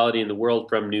municipality in the world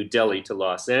from New Delhi to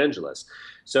Los Angeles.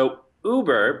 So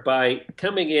Uber, by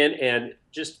coming in and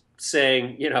just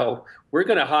saying, we're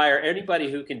going to hire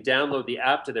anybody who can download the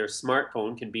app to their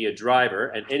smartphone can be a driver,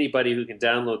 and anybody who can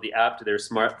download the app to their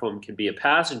smartphone can be a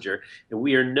passenger, and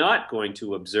we are not going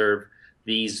to observe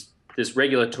this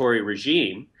regulatory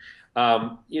regime.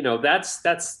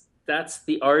 That's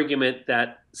the argument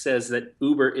that says that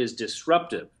Uber is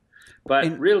disruptive.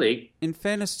 But really, in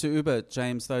fairness to Uber,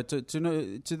 James, though, do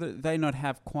they not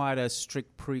have quite a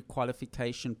strict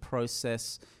pre-qualification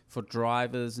process for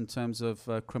drivers in terms of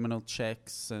criminal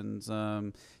checks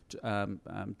and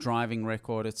driving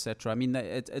record, etc.? I mean,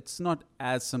 it's not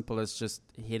as simple as just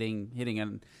hitting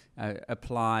and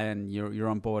apply and you're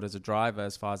on board as a driver,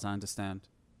 as far as I understand.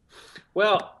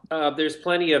 Well, there's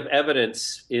plenty of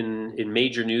evidence in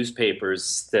major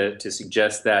newspapers to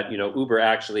suggest that Uber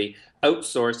actually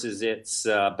outsources its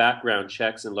background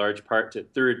checks in large part to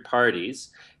third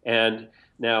parties, and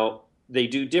now they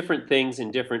do different things in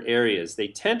different areas. They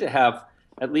tend to have,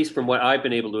 at least from what I've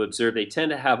been able to observe, they tend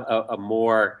to have a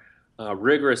more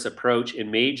rigorous approach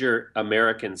in major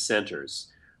American centers.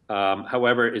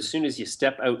 However, as soon as you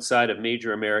step outside of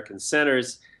major American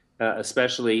centers,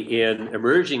 especially in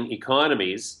emerging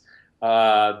economies,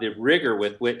 the rigor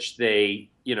with which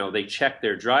they check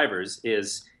their drivers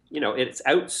is, it's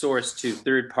outsourced to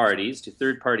third parties, to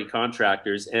third-party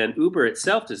contractors, and Uber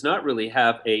itself does not really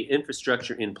have a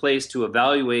infrastructure in place to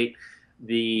evaluate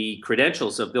the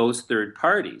credentials of those third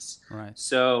parties. Right.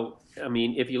 So, I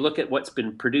mean, if you look at what's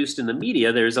been produced in the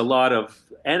media, there's a lot of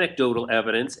anecdotal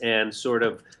evidence and sort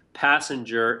of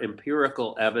passenger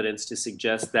empirical evidence to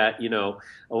suggest that,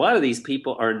 a lot of these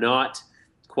people are not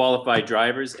qualified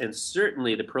drivers, and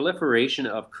certainly the proliferation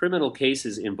of criminal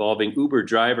cases involving Uber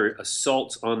driver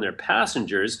assaults on their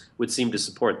passengers would seem to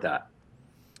support that.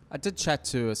 I did chat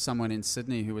to someone in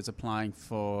Sydney who was applying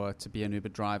to be an Uber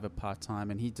driver part-time,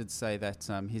 and he did say that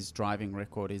his driving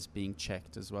record is being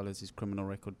checked as well as his criminal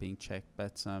record being checked.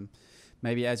 But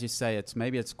maybe, as you say,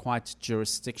 it's quite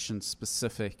jurisdiction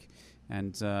specific,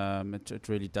 and it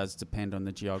really does depend on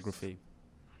the geography.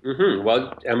 Mm-hmm.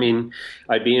 Well, I mean,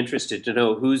 I'd be interested to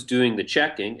know who's doing the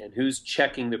checking and who's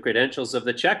checking the credentials of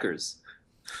the checkers.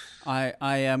 I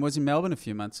was in Melbourne a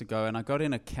few months ago, and I got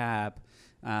in a cab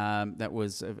that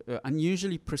was an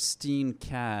unusually pristine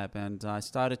cab, and I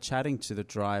started chatting to the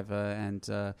driver, and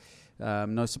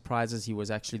no surprises, he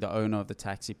was actually the owner of the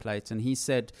taxi plate, and he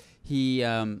said he's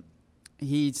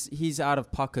out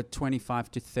of pocket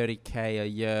 25 to 30K a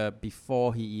year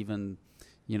before he even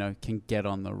can get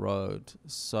on the road.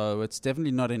 So it's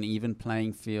definitely not an even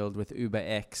playing field with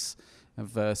UberX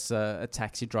versus a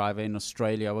taxi driver in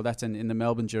Australia. Well, that's in the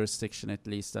Melbourne jurisdiction at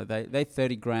least. They're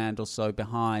 30 grand or so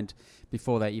behind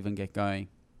before they even get going.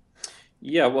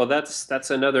 Yeah, well, that's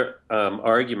another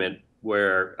argument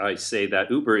where I say that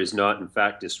Uber is not, in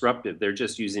fact, disruptive. They're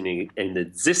just using an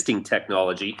existing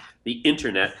technology, the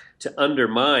internet, to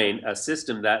undermine a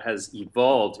system that has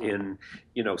evolved in,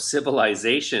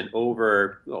 civilization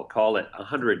over, we'll call it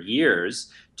 100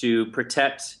 years, to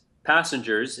protect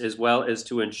passengers as well as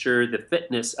to ensure the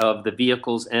fitness of the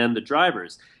vehicles and the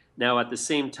drivers. Now, at the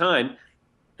same time,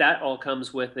 that all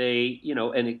comes with a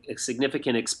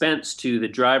significant expense to the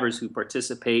drivers who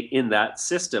participate in that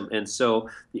system. And so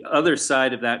the other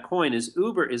side of that coin is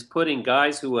Uber is putting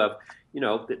guys who have, in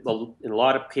a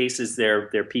lot of cases,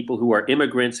 they're people who are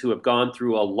immigrants who have gone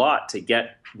through a lot to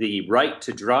get the right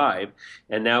to drive.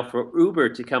 And now for Uber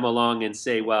to come along and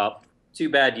say, well, too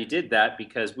bad you did that,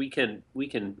 because we can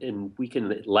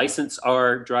license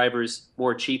our drivers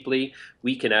more cheaply.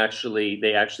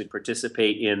 They actually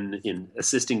participate in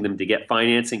assisting them to get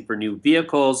financing for new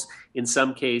vehicles in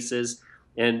some cases,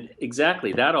 and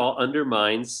exactly that all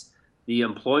undermines the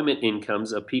employment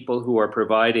incomes of people who are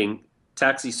providing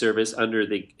taxi service under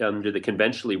the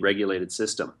conventionally regulated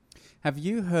system. Have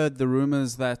you heard the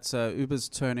rumors that Uber's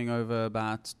turning over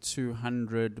about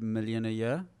 200 million a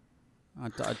year?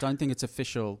 I don't think it's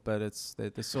official, but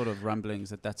there's sort of rumblings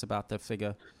that that's about the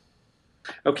figure.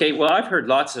 Okay, well, I've heard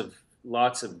lots of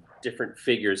different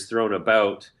figures thrown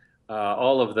about.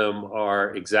 All of them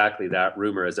are exactly that,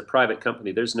 rumor. As a private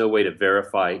company, there's no way to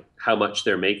verify how much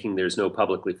they're making. There's no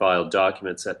publicly filed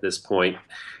documents at this point.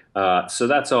 So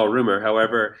that's all rumor.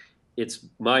 However, it's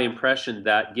my impression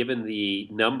that given the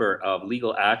number of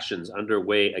legal actions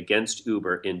underway against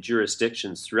Uber in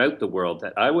jurisdictions throughout the world,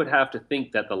 that I would have to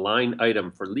think that the line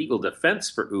item for legal defense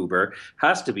for Uber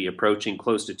has to be approaching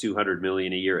close to 200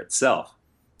 million a year itself.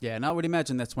 Yeah, and I would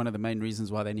imagine that's one of the main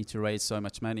reasons why they need to raise so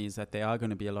much money, is that there are going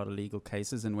to be a lot of legal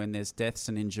cases, and when there's deaths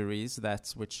and injuries,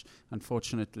 which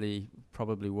unfortunately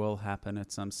probably will happen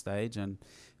at some stage, and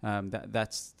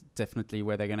that's definitely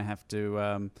where they're going to have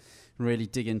to really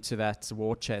dig into that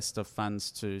war chest of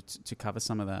funds to cover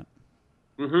some of that.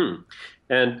 Mm-hmm.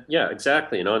 And yeah,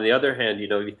 exactly. And on the other hand,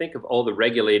 you think of all the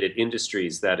regulated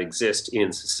industries that exist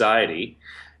in society,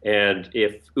 and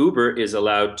if Uber is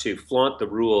allowed to flaunt the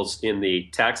rules in the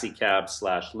taxi cab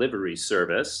 / livery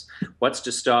service, what's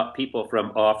to stop people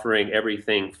from offering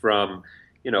everything from,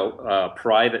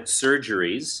 private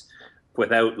surgeries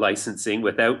without licensing,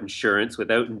 without insurance,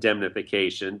 without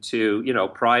indemnification, to,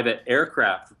 private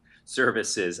aircraft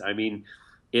services. I mean,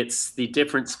 it's the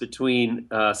difference between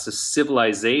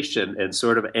civilization and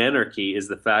sort of anarchy is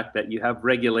the fact that you have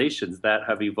regulations that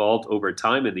have evolved over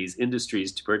time in these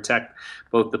industries to protect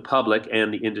both the public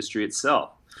and the industry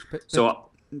itself.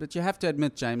 But you have to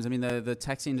admit, James, I mean, the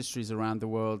taxi industries around the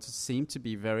world seem to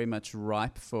be very much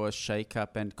ripe for a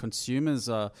shake-up, and consumers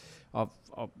are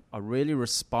really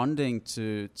responding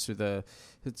to the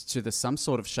some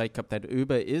sort of shake-up that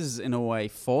Uber is in a way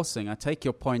forcing. I take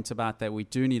your point about that we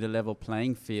do need a level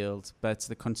playing field, but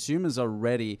the consumers are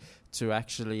ready to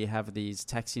actually have these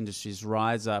taxi industries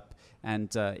rise up and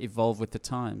evolve with the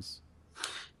times.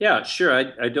 Yeah, sure.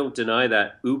 I don't deny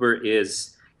that Uber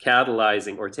is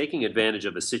catalyzing or taking advantage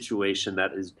of a situation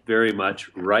that is very much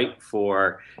ripe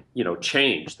for,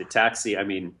 change. The taxi, I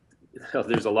mean,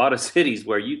 there's a lot of cities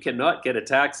where you cannot get a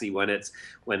taxi when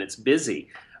it's busy.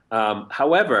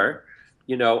 However,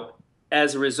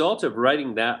 as a result of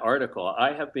writing that article,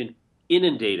 I have been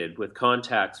inundated with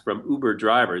contacts from Uber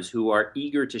drivers who are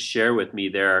eager to share with me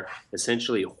their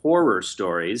essentially horror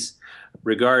stories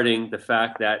regarding the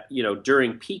fact that,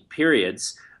 during peak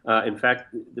periods, in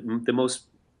fact,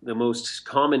 the most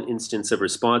common instance of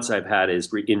response I've had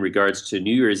is in regards to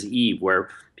New Year's Eve, where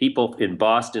people in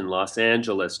Boston, Los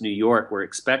Angeles, New York were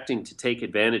expecting to take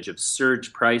advantage of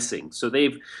surge pricing. So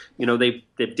they've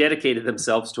dedicated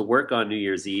themselves to work on New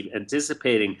Year's Eve,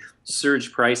 anticipating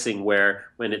surge pricing, where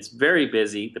when it's very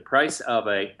busy, the price of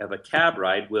a cab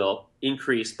ride will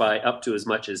increase by up to as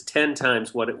much as 10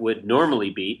 times what it would normally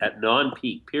be at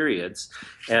non-peak periods,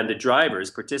 and the drivers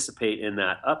participate in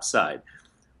that upside.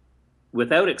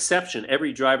 Without exception,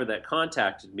 every driver that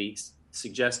contacted me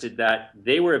suggested that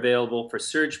they were available for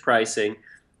surge pricing.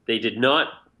 They did not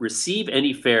receive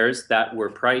any fares that were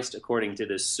priced according to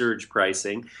this surge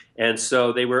pricing, and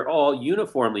so they were all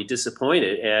uniformly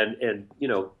disappointed. And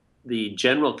the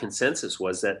general consensus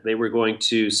was that they were going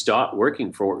to stop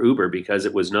working for Uber because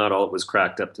it was not all it was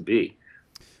cracked up to be.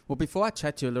 Well, before I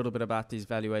chat to you a little bit about these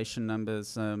valuation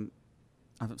numbers,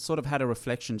 I've sort of had a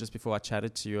reflection just before I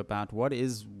chatted to you about what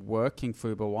is working for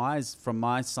Uber. Why is, from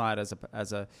my side as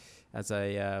a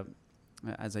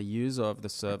user of the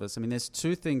service, I mean, there's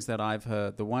two things that I've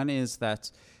heard. The one is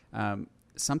that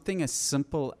something as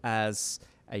simple as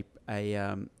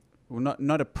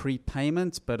not a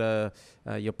prepayment, but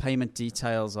your payment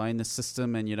details are in the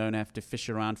system and you don't have to fish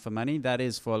around for money. That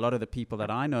is, for a lot of the people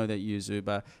that I know that use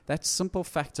Uber, that simple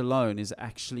fact alone is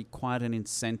actually quite an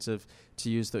incentive to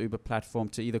use the Uber platform,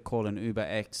 to either call an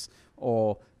UberX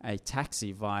or a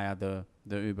taxi via the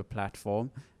Uber platform.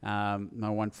 My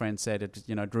one friend said it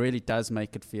really does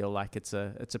make it feel like it's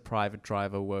a private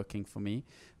driver working for me.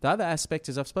 The other aspect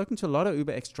is I've spoken to a lot of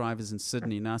UberX drivers in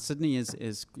Sydney. Now Sydney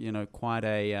is quite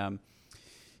a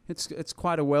it's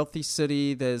quite a wealthy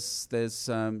city. There's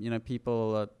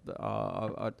people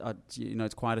are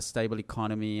it's quite a stable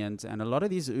economy, and a lot of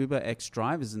these UberX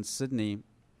drivers in Sydney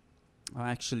are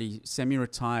actually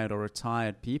semi-retired or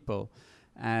retired people.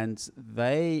 And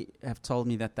they have told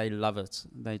me that they love it.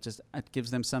 It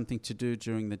gives them something to do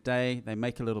during the day. They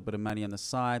make a little bit of money on the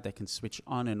side. They can switch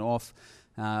on and off.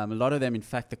 A lot of them, in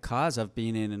fact, the cars I've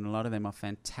been in, and a lot of them are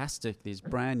fantastic. These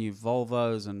brand new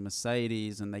Volvos and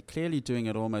Mercedes, and they're clearly doing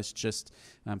it almost just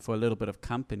for a little bit of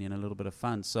company and a little bit of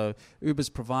fun. So Uber's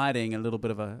providing a little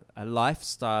bit of a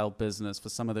lifestyle business for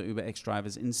some of the UberX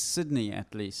drivers in Sydney,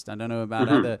 at least. I don't know about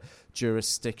other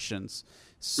jurisdictions.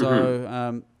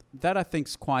 So that I think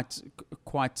is quite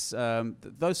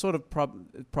those sort of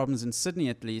problems in Sydney,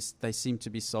 at least, they seem to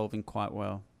be solving quite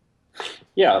well.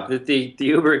 Yeah, the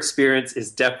Uber experience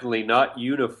is definitely not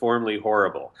uniformly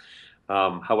horrible.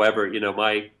 However,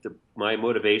 my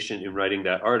motivation in writing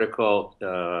that article,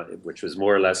 which was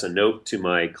more or less a note to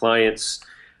my clients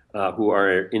who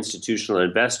are institutional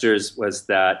investors, was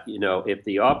that if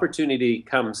the opportunity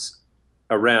comes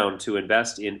around to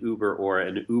invest in Uber or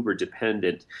an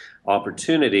Uber-dependent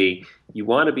opportunity, you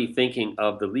want to be thinking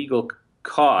of the legal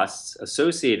costs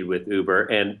associated with Uber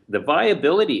and the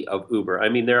viability of Uber. I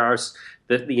mean,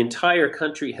 the entire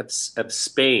country of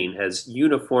Spain has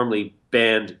uniformly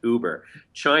banned Uber.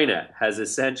 China has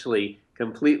essentially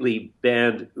completely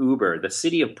banned Uber. The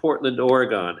city of Portland,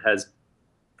 Oregon has,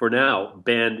 for now,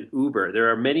 banned Uber. There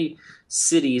are many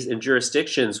cities and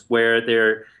jurisdictions where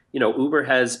Uber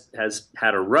has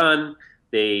had a run.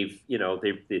 The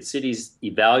city's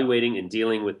evaluating and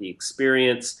dealing with the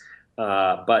experience.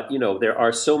 But there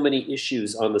are so many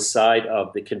issues on the side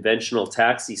of the conventional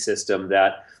taxi system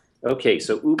that, okay,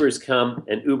 so Uber's come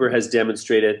and Uber has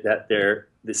demonstrated that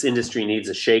this industry needs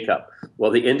a shakeup.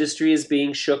 Well, the industry is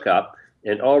being shook up.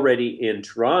 And already in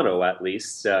Toronto, at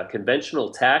least,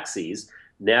 conventional taxis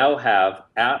now have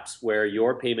apps where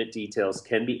your payment details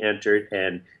can be entered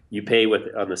and you pay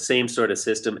on the same sort of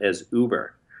system as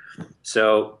Uber.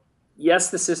 So yes,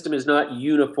 the system is not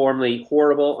uniformly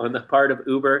horrible on the part of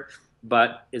Uber,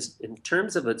 but in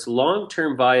terms of its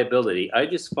long-term viability, I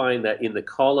just find that in the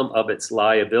column of its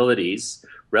liabilities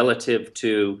relative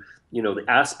to, the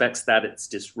aspects that it's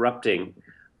disrupting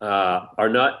are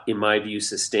not, in my view,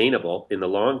 sustainable in the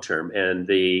long term, and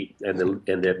the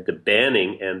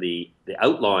banning and the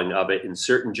outlawing of it in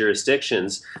certain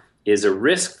jurisdictions is a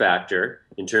risk factor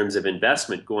in terms of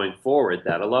investment going forward.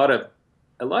 That a lot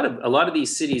of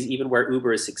these cities, even where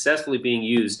Uber is successfully being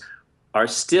used, are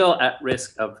still at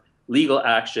risk of legal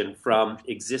action from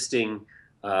existing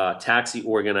taxi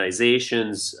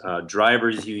organizations,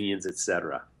 drivers unions,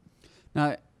 etc.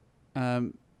 Now,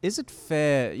 is it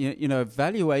fair,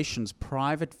 valuations,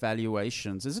 private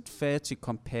valuations, is it fair to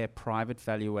compare private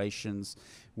valuations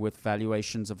with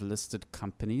valuations of listed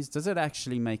companies? Does it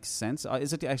actually make sense?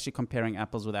 Is it actually comparing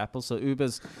apples with apples? So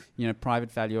Uber's,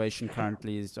 private valuation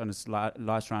currently is on its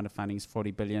last round of funding is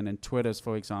 $40 billion, and Twitter's,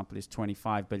 for example, is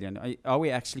 $25 billion. Are we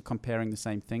actually comparing the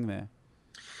same thing there?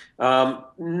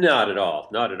 Not at all.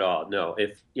 Not at all. No.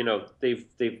 If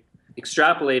they've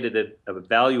extrapolated a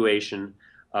valuation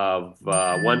of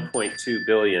 1.2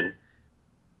 billion,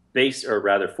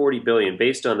 $40 billion,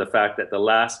 based on the fact that the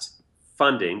last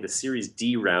funding, the Series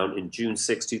D round in June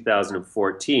 6,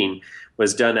 2014,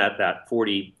 was done at that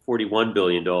 $41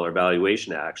 billion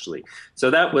valuation, actually. So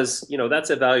that was,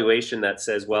 that's a valuation that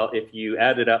says, well, if you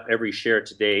added up every share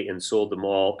today and sold them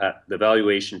all at the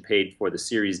valuation paid for the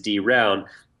Series D round,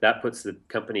 that puts the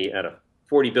company at a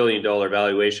 $40 billion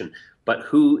valuation. But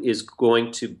who is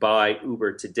going to buy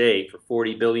Uber today for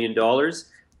 $40 billion?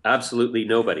 Absolutely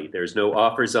nobody. There's no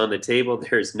offers on the table.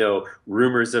 There's no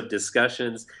rumors of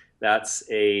discussions. That's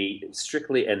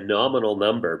strictly a nominal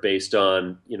number based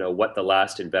on, what the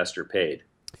last investor paid.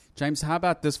 James, how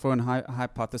about this for an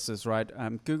hypothesis, right?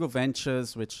 Google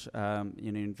Ventures, which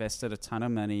invested a ton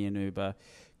of money in Uber,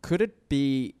 could it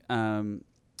be for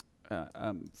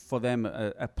them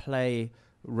a play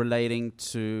relating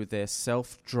to their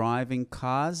self-driving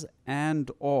cars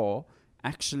and or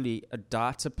actually a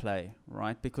data play,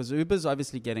 right? Because Uber's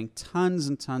obviously getting tons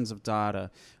and tons of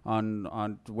data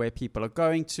on where people are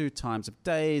going to, times of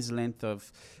days, length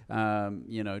of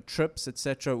trips,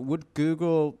 etc. Would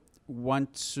Google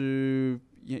want to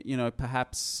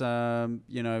perhaps have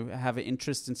an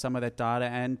interest in some of that data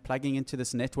and plugging into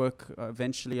this network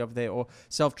eventually of their or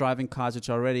self-driving cars, which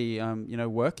are already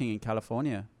working in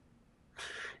California?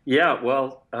 Yeah,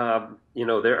 well,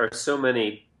 there are so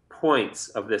many points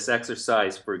of this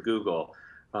exercise for Google.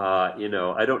 I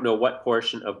don't know what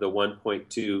portion of the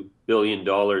 $1.2 billion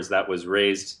that was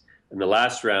raised in the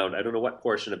last round, I don't know what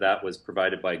portion of that was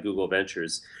provided by Google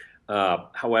Ventures.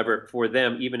 However, for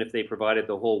them, even if they provided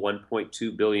the whole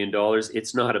 $1.2 billion,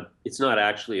 it's not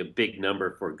actually a big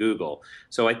number for Google.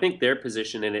 So I think their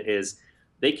position in it is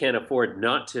they can't afford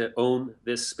not to own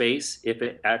this space if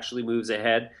it actually moves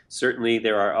ahead. Certainly,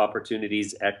 there are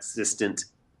opportunities existent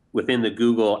within the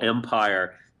Google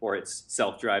empire for its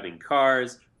self-driving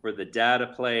cars, for the data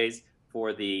plays,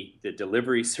 for the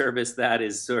delivery service that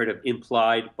is sort of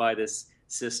implied by this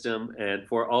system, and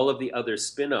for all of the other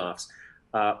spin-offs.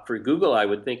 For Google, I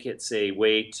would think it's a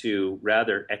way to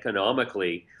rather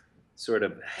economically sort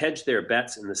of hedge their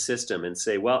bets in the system and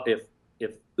say, well, if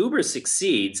Uber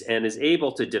succeeds and is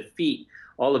able to defeat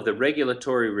all of the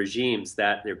regulatory regimes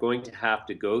that they're going to have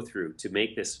to go through to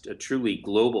make this a truly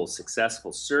global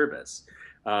successful service,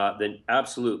 then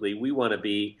absolutely we want to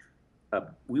be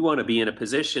in a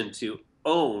position to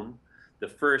own the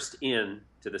first in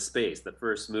to the space, the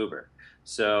first mover.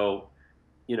 So,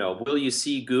 will you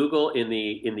see Google in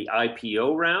the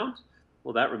IPO round?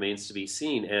 Well, that remains to be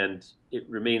seen, and it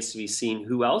remains to be seen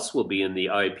who else will be in the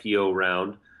IPO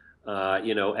round.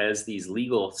 As these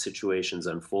legal situations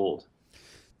unfold.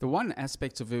 The one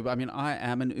aspect of Uber, I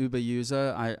am an Uber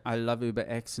user. I love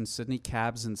UberX in Sydney.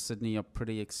 Cabs in Sydney are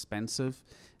pretty expensive.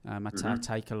 I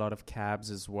take a lot of cabs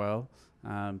as well.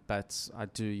 But I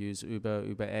do use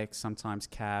UberX, sometimes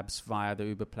cabs via the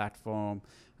Uber platform.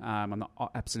 On the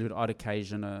absolute odd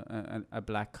occasion, a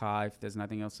black car if there's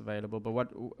nothing else available.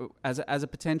 But as a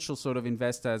potential sort of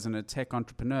investor, as a tech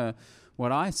entrepreneur,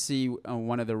 what I see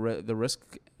one of the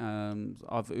risk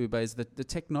of Uber is that the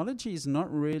technology is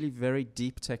not really very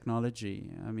deep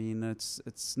technology.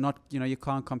 It's not, you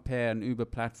can't compare an Uber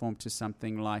platform to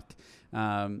something like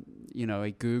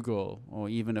a Google or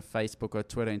even a Facebook or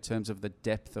Twitter in terms of the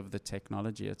depth of the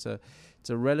technology. It's a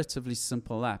relatively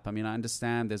simple app. I mean, I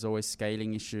understand there's always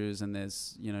scaling issues and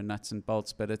there's, nuts and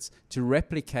bolts, but it's to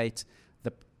replicate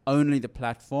only the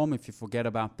platform. If you forget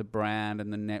about the brand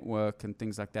and the network and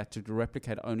things like that, to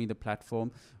replicate only the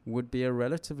platform would be a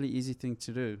relatively easy thing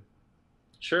to do.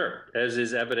 Sure, as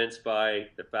is evidenced by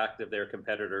the fact of their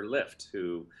competitor Lyft,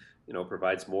 who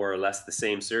provides more or less the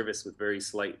same service with very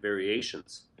slight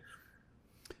variations.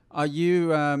 Are you?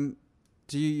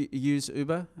 Do you use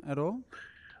Uber at all?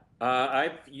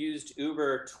 I've used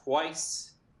Uber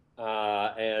twice,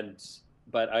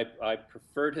 but I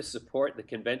prefer to support the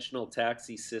conventional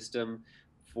taxi system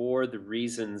for the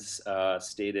reasons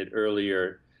stated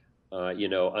earlier. I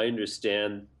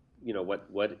understand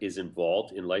what is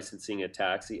involved in licensing a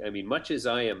taxi. I mean, much as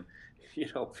I am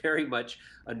very much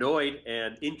annoyed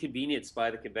and inconvenienced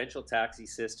by the conventional taxi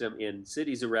system in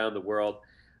cities around the world,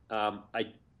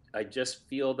 I just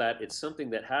feel that it's something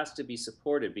that has to be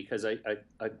supported, because I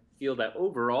feel that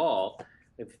overall,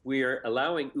 if we're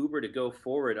allowing Uber to go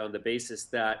forward on the basis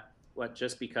that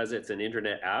just because it's an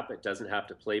internet app, it doesn't have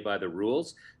to play by the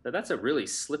rules, that's a really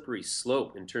slippery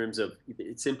slope in terms of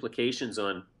its implications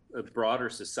on a broader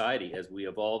society as we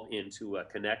evolve into a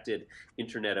connected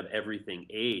Internet of Everything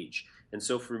age. And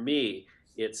so for me,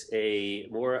 it's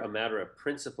more a matter of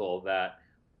principle that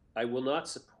I will not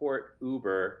support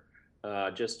Uber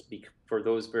for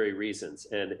those very reasons.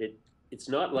 And it's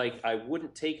not like I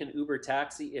wouldn't take an Uber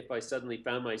taxi if I suddenly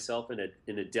found myself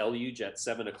in a deluge at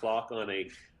 7 o'clock on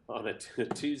a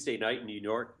Tuesday night in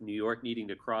New York needing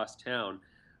to cross town.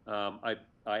 I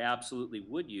absolutely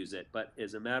would use it, but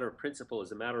as a matter of principle,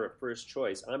 as a matter of first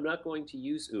choice, I'm not going to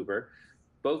use Uber,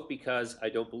 both because I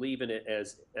don't believe in it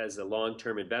as a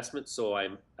long-term investment, so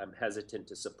I'm hesitant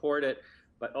to support it,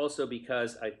 but also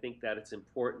because I think that it's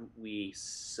important we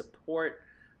support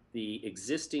the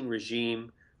existing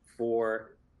regime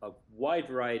for a wide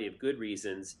variety of good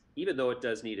reasons, even though it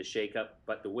does need a shakeup.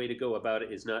 But the way to go about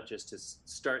it is not just to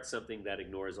start something that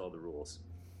ignores all the rules.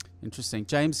 Interesting.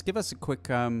 James, give us a quick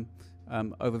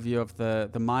overview of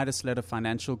the Midas Letter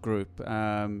Financial Group.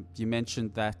 You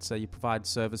mentioned that you provide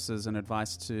services and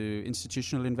advice to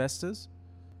institutional investors.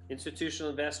 Institutional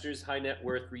investors, high net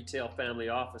worth retail family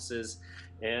offices,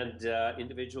 and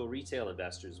individual retail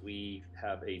investors. We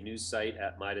have a news site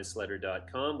at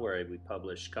MidasLetter.com where we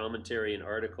publish commentary and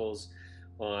articles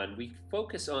we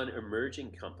focus on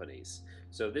emerging companies.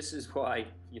 So this is why,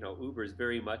 Uber is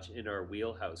very much in our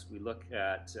wheelhouse. We look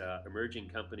at emerging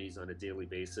companies on a daily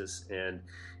basis and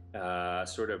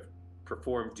sort of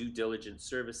perform due diligence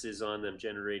services on them,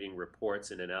 generating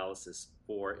reports and analysis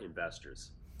for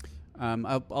investors.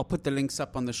 I'll put the links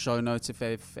up on the show notes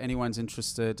if anyone's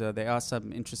interested. There are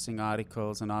some interesting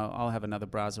articles, and I'll have another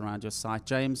browse around your site.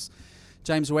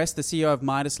 James West, the CEO of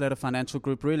Midas Letter Financial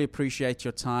Group, really appreciate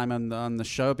your time on the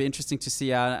show. It'll be interesting to see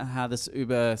how this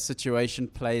Uber situation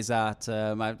plays out.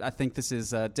 I think this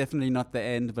is definitely not the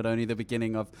end, but only the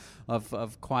beginning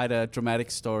of quite a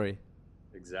dramatic story.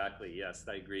 Exactly. Yes,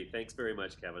 I agree. Thanks very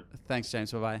much, Kevin. Thanks,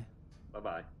 James. Bye-bye.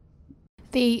 Bye-bye.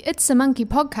 The It's a Monkey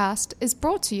podcast is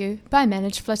brought to you by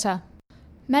Manage Flitter.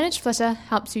 Manage Flitter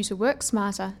helps you to work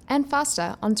smarter and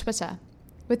faster on Twitter.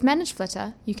 With Manage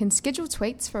Flitter, you can schedule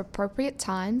tweets for appropriate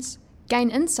times, gain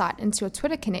insight into your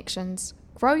Twitter connections,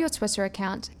 grow your Twitter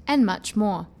account, and much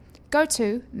more. Go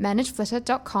to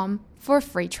manageflitter.com for a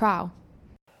free trial.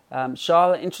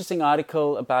 Charlotte, interesting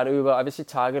article about Uber, obviously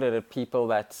targeted at people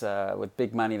that with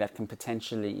big money that can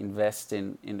potentially invest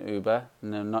in Uber.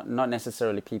 No, not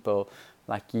necessarily people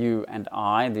like you and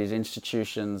I, these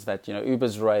institutions that,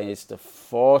 Uber's raised a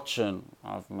fortune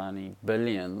of money,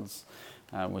 billions,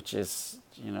 which is,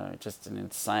 just an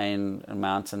insane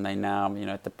amount. And they now,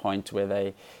 at the point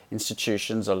where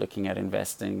institutions are looking at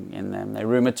investing in them. They're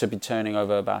rumored to be turning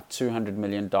over about $200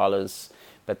 million,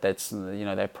 but that's,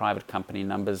 their private company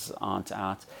numbers aren't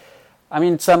out. I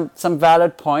mean, some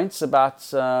valid points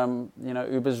about,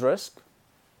 Uber's risk.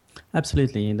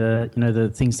 Absolutely.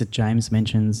 The things that James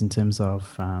mentions in terms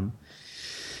of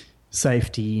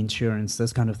safety, insurance,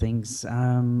 those kind of things.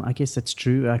 I guess that's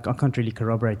true. I can't really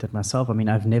corroborate that myself. I mean,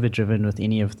 I've never driven with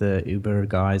any of the Uber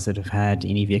guys that have had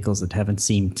any vehicles that haven't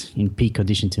seemed in peak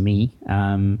condition to me.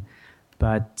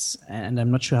 But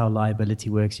I'm not sure how liability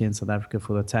works here in South Africa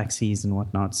for the taxis and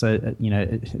whatnot. So,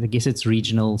 I guess it's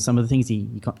regional. Some of the things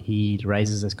he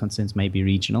raises as concerns may be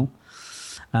regional.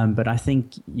 But I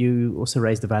think you also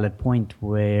raised a valid point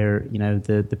where,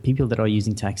 the people that are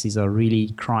using taxis are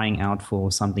really crying out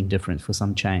for something different, for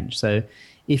some change. So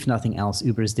if nothing else,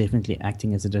 Uber is definitely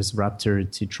acting as a disruptor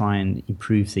to try and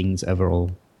improve things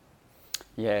overall.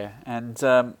 Yeah, and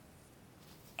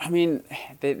I mean,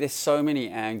 there's so many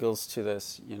angles to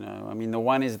this, you know. I mean, the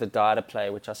one is the data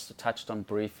play, which I touched on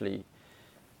briefly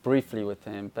with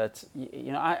him. But,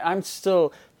 you know, I'm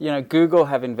still, you know, Google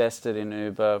have invested in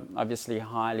Uber, obviously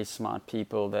highly smart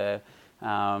people there.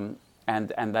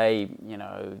 And they, you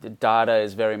know, the data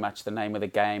is very much the name of the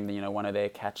game. You know, one of their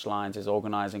catch lines is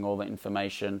organizing all the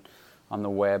information on the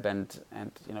web, and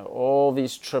you know, all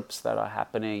these trips that are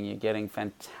happening, you're getting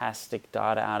fantastic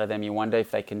data out of them. You wonder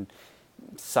if they can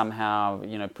somehow,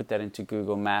 you know, put that into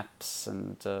Google Maps,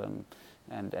 and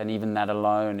even that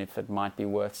alone, if it might be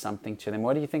worth something to them.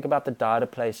 What do you think about the data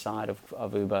play side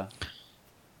of Uber?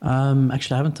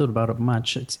 Actually, I haven't thought about it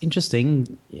much. It's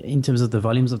interesting in terms of the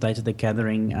volumes of data they're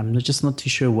gathering. I'm just not too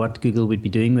sure what Google would be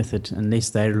doing with it, unless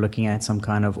they're looking at some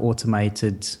kind of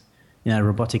automated, you know,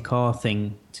 robotic car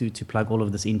thing to plug all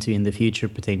of this into in the future,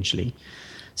 potentially.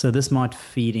 So this might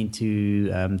feed into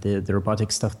the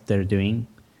robotic stuff that they're doing.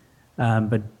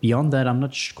 But beyond that, I'm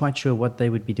not quite sure what they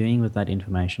would be doing with that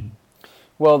information.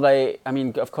 Well, I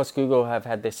mean, of course, Google have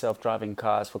had their self-driving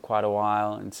cars for quite a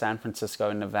while. In San Francisco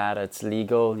and Nevada, it's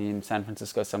legal. In San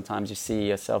Francisco, sometimes you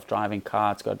see a self-driving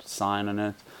car, it's got a sign on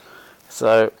it.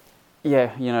 So,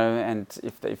 yeah, you know, and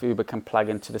if Uber can plug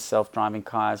into the self-driving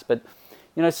cars. But,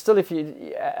 you know, still, if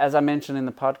you, as I mentioned in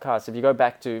the podcast, if you go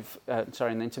back to, in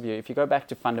the interview, if you go back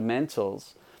to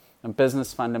fundamentals and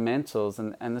business fundamentals,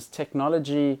 and this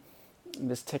technology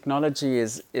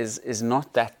is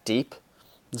not that deep.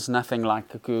 There's nothing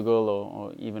like Google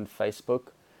or even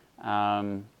Facebook.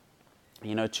 You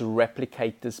know, to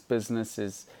replicate this business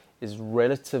is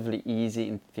relatively easy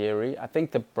in theory. I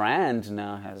think the brand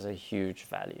now has a huge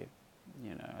value.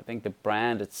 You know, I think the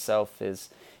brand itself is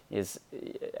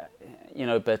you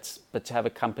know, but to have a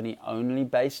company only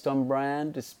based on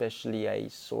brand, especially a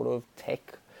sort of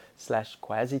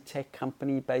tech/quasi-tech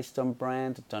company based on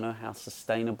brand, I don't know how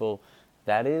sustainable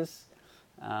that is.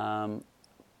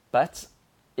 But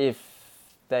if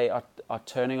they are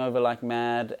turning over like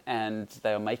mad and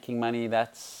they are making money,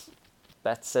 that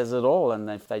says it all. And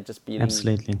if they just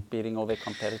beating all their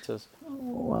competitors.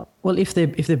 Well, if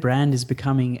their brand is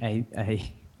becoming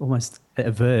a almost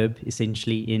a verb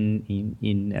essentially in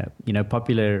you know,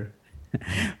 popular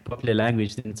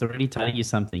language, then it's already telling you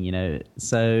something, you know.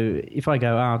 So if I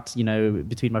go out, you know,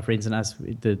 between my friends and us,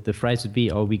 the phrase would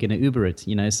be, "Are we going to Uber it?"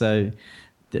 You know, so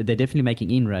they're definitely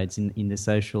making inroads in the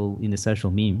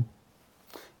social meme.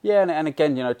 Yeah, and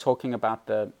again, you know, talking about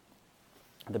the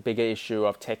bigger issue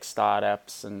of tech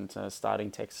startups and starting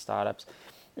tech startups,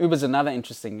 Uber's another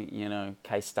interesting, you know,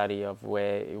 case study of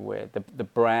where the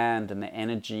brand and the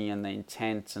energy and the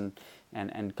intent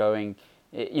and going,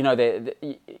 you know, the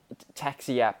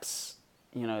taxi apps,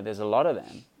 you know, there's a lot of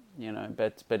them, you know,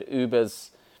 but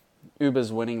Uber's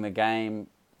winning the game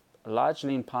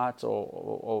largely in part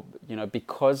or you know,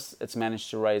 because it's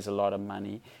managed to raise a lot of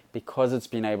money, because it's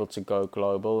been able to go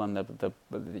global, and the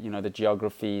you know, the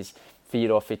geographies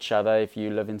feed off each other. If you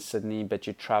live in Sydney but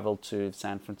you travel to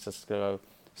San Francisco,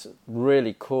 it's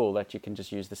really cool that you can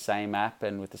just use the same app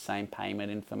and with the same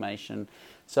payment information.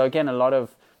 So again, a lot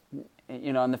of,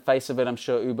 you know, on the face of it, I'm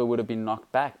sure Uber would have been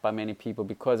knocked back by many people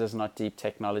because it's not deep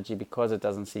technology, because it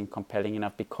doesn't seem compelling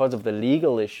enough, because of the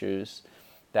legal issues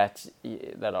that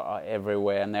are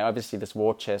everywhere. And they obviously, this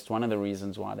war chest, one of the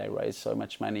reasons why they raise so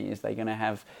much money is they're going to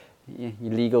have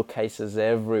legal cases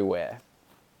everywhere.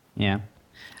 Yeah.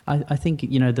 I think,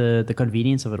 you know, the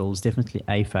convenience of it all is definitely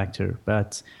a factor,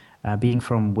 but being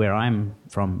from where I'm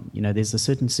from, you know, there's a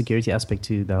certain security aspect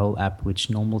to the whole app which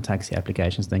normal taxi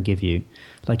applications don't give you.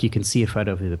 Like, you can see a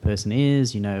photo of who the person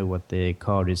is, you know what their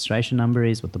car registration number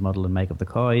is, what the model and make of the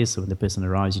car is, so when the person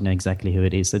arrives, you know exactly who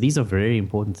it is. So these are very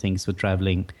important things for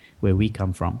traveling where we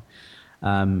come from,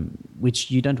 which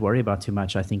you don't worry about too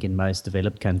much, I think, in most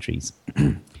developed countries.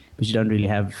 But you don't really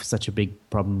have such a big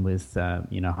problem with,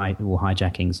 you know,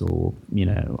 hijackings or, you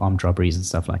know, armed robberies and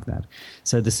stuff like that.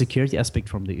 So the security aspect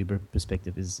from the Uber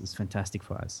perspective is fantastic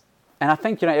for us. And I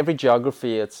think, you know, every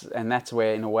geography, and that's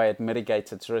where, in a way, it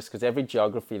mitigates its risk, because every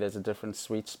geography, there's a different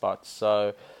sweet spot.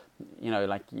 So, you know,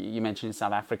 like you mentioned in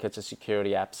South Africa, it's a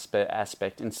security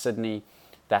aspect. In Sydney,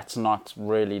 that's not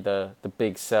really the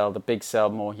big sell. The big sell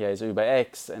more here is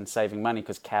UberX and saving money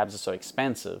because cabs are so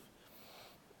expensive.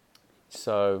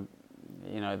 So,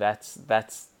 you know, that's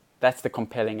the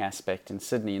compelling aspect in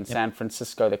Sydney. In San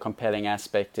Francisco, the compelling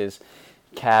aspect is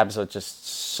cabs are just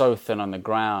so thin on the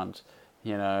ground.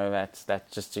 You know, that's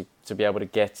just to be able to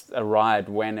get a ride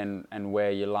when and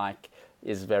where you like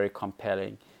is very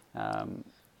compelling.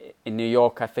 in New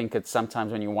York, I think it's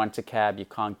sometimes when you want a cab, you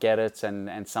can't get it,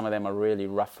 and some of them are really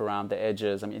rough around the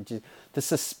edges. I mean, the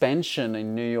suspension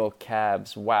in New York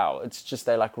cabs, wow, it's just,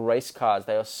 they're like race cars.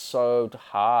 They are so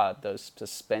hard, those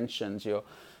suspensions. Your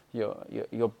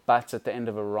butt at the end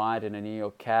of a ride in a New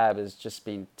York cab has just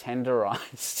been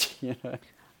tenderized, you know.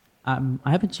 I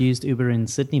haven't used Uber in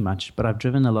Sydney much, but I've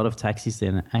driven a lot of taxis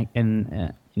there,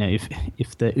 and you know,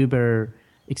 if the Uber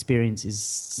experience is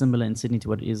similar in Sydney to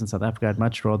what it is in South Africa, I'd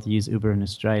much rather use Uber in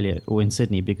Australia or in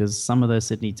Sydney, because some of those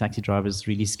Sydney taxi drivers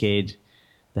really scared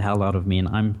the hell out of me,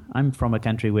 and I'm from a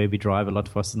country where we drive a lot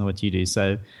faster than what you do.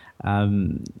 So,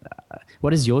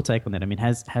 what is your take on that? I mean,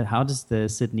 how does the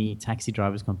Sydney taxi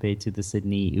drivers compare to the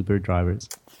Sydney Uber drivers?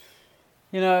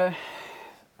 You know,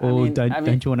 or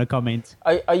don't you want to comment?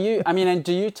 Are you? I mean, and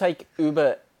do you take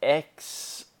Uber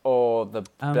X or the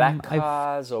black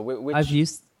cars, or which? I've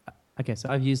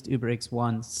used Uber X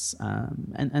once,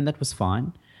 and that was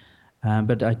fine.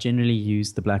 But I generally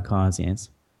use the black cars, yes.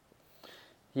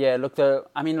 Yeah, look, the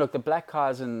black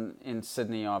cars in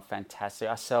Sydney are fantastic.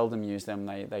 I seldom use them.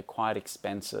 They're quite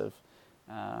expensive.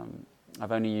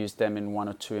 I've only used them in one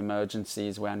or two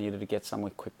emergencies where I needed to get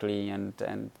somewhere quickly, and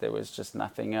there was just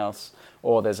nothing else.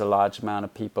 Or there's a large amount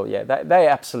of people. Yeah, they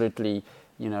absolutely,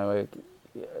 you know,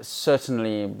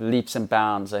 certainly leaps and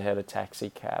bounds ahead of taxi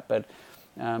cab. But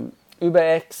Uber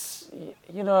X,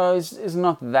 you know, is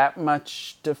not that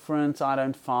much different, I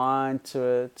don't find,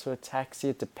 to a taxi.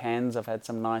 It depends. I've had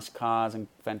some nice cars and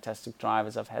fantastic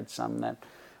drivers. I've had some that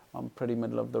are pretty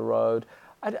middle of the road.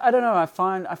 I don't know. I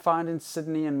find in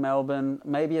Sydney and Melbourne,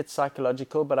 maybe it's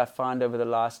psychological, but I find over the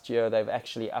last year they've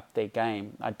actually upped their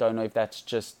game. I don't know if that's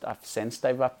just I've sensed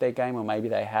they've upped their game, or maybe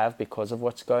they have because of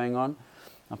what's going on.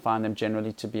 I find them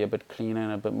generally to be a bit cleaner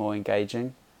and a bit more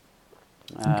engaging.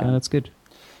 Okay, that's good.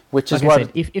 Which is like what, I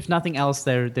said, if nothing else,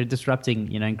 they're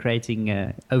disrupting, you know, and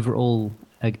creating overall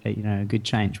a good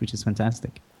change, which is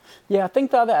fantastic. Yeah, I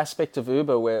think the other aspect of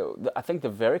Uber, I think the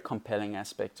very compelling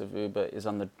aspect of Uber is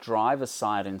on the driver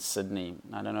side in Sydney.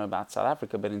 I don't know about South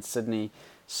Africa, but in Sydney,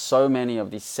 so many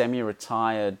of these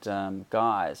semi-retired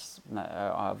guys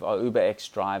are Uber X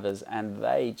drivers, and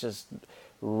they just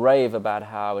rave about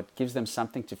how it gives them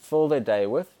something to fill their day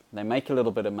with. They make a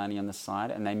little bit of money on the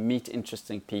side, and they meet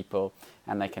interesting people,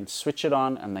 and they can switch it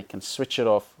on and they can switch it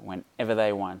off whenever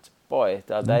they want. Boy,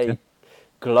 are they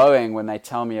glowing when they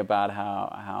tell me about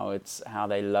how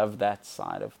they love that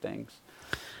side of things.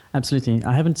 Absolutely.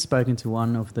 I haven't spoken to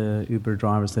one of the Uber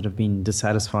drivers that have been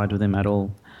dissatisfied with them at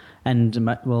all. And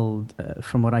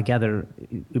from what I gather,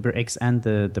 Uber X and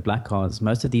the black cars,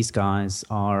 most of these guys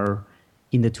are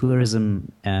in the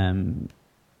tourism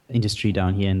industry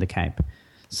down here in the Cape.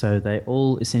 So they're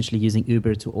all essentially using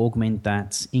Uber to augment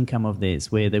that income of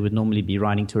theirs, where they would normally be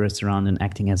riding tourists around and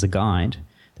acting as a guide.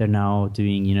 They're now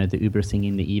doing, you know, the Uber thing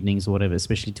in the evenings or whatever,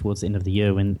 especially towards the end of the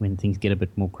year when things get a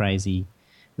bit more crazy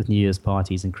with New Year's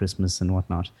parties and Christmas and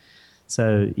whatnot.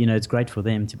 So, you know, it's great for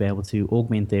them to be able to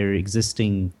augment their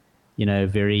existing, you know,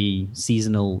 very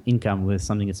seasonal income with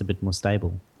something that's a bit more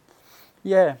stable.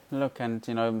 Yeah, look, and,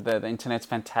 you know, the internet's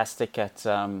fantastic at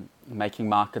making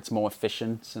markets more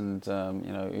efficient, and,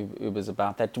 you know, Uber's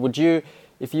about that. Would you,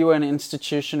 if you were an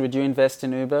institution, would you invest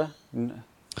in Uber?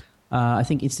 I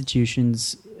think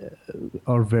institutions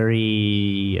are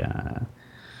very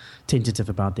tentative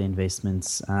about their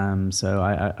investments. So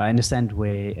I understand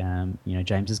where you know,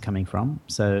 James is coming from.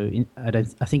 So I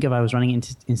think if I was running an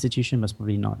institution, most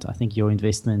probably not. I think your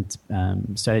investment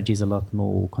strategy is a lot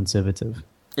more conservative.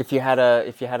 If you had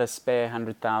a spare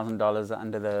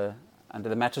 $100,000 under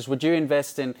the mattress, would you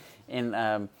invest in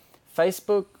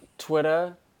Facebook,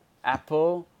 Twitter,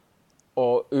 Apple,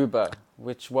 or Uber?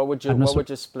 What would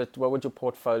your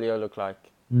portfolio look like?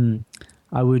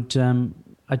 I would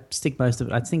I'd stick most of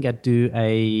it. I think I'd do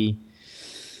a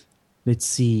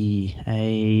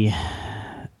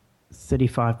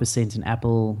 35% in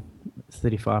Apple,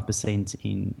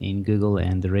 35% in Google,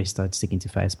 and the rest I'd stick into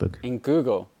Facebook. In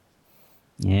Google?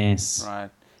 Yes. Right.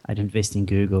 I'd invest in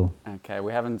Google. Okay,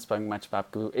 we haven't spoken much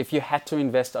about Google. If you had to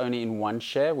invest only in one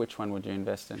share, which one would you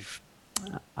invest in?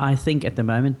 I think at the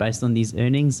moment, based on these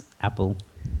earnings, Apple.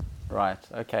 Right.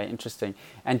 Okay. Interesting.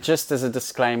 And just as a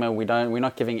disclaimer, we're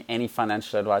not giving any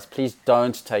financial advice. Please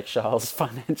don't take Charles'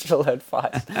 financial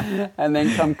advice and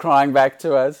then come crying back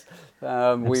to us.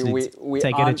 We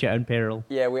take it at your own peril.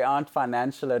 Yeah, we aren't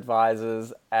financial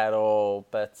advisors at all.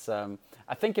 But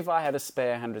I think if I had a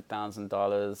spare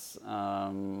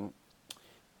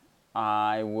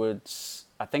 $100,000,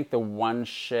 I think the one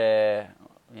share,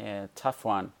 tough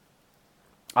one.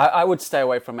 I would stay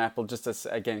away from Apple just as,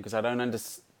 again, because I don't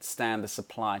understand the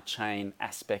supply chain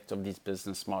aspect of these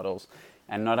business models,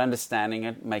 and not understanding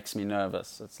it makes me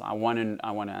nervous. It's I want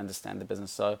to understand the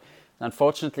business. So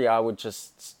unfortunately, I would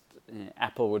just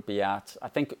Apple would be out. I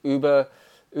think Uber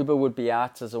would be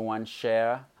out as a one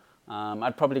share.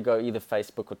 I'd probably go either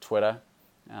Facebook or Twitter.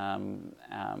 And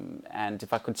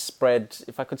if I could spread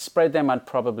them, I'd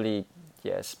probably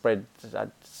spread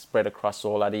across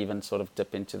all. I'd even sort of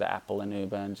dip into the Apple and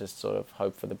Uber and just sort of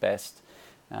hope for the best.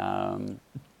 But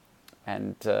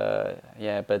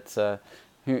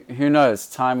who knows?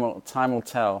 Time will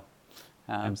tell.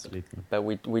 Absolutely. But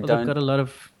we don't. They've got a lot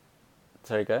of.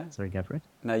 Sorry, go. Sorry, go for it.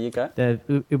 No, you go.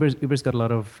 Uber's got a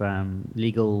lot of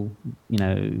legal,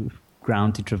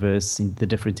 ground to traverse in the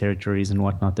different territories and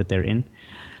whatnot that they're in.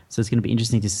 So it's going to be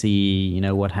interesting to see,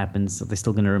 what happens. Are they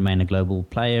still going to remain a global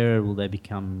player? Will they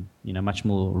become, much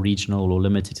more regional or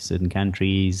limited to certain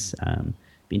countries?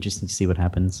 Be interesting to see what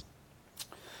happens.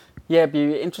 Yeah, it'd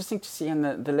be interesting to see in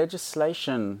the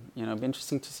legislation. It'd be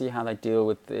interesting to see how they deal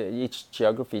with each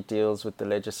geography deals with the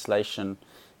legislation.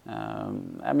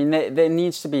 There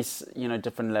needs to be,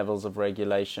 different levels of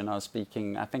regulation. I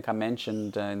think I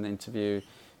mentioned in the interview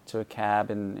to a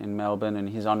cab in Melbourne, and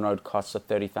his on-road costs are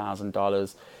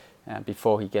 $30,000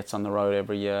 before he gets on the road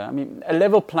every year. A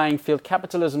level playing field.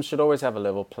 Capitalism should always have a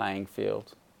level playing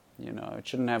field. It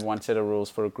shouldn't have one set of rules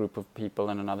for a group of people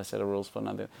and another set of rules for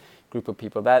another group of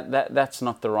people. That's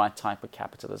not the right type of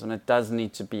capitalism. It does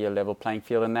need to be a level playing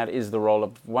field, and that is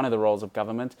one of the roles of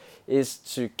government, is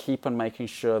to keep on making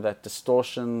sure that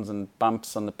distortions and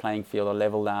bumps on the playing field are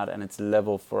leveled out and it's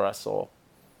level for us all.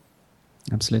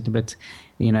 Absolutely, but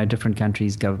different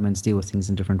countries' governments deal with things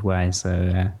in different ways.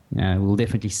 So we'll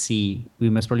definitely see. We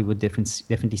most probably would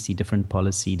definitely see different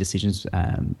policy decisions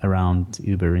around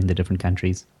Uber in the different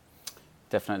countries.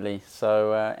 Definitely.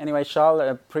 So anyway, Charles, I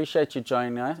appreciate you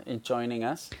joining us.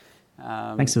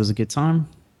 Thanks. It was a good time.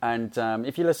 And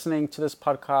if you're listening to this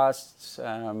podcast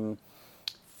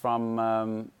from,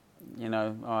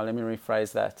 let me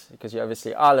rephrase that, because you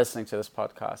obviously are listening to this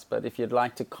podcast. But if you'd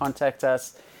like to contact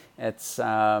us, it's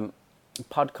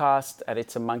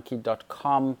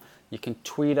podcast@itsamonkey.com. You can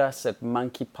tweet us at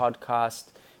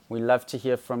monkeypodcast. We love to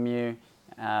hear from you.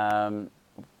 And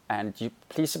you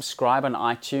please subscribe on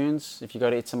iTunes. If you go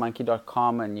to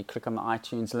itsamonkey.com and you click on the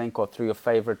iTunes link, or through your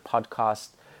favorite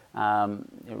podcast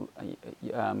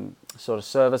sort of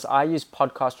service. I use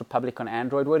Podcast Republic on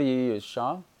Android. What do you use,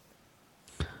 Charles?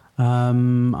 I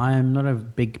am not a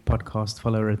big podcast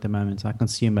follower at the moment. I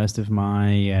consume most of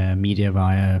my media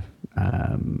via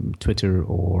Twitter,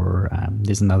 or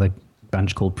there's another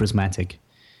bunch called Prismatic.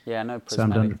 Yeah, I know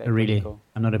Prismatic. So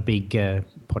I'm not a big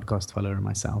podcast follower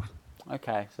myself.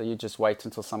 Okay, so you just wait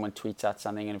until someone tweets out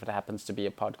something, and if it happens to be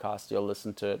a podcast, you'll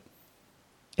listen to it.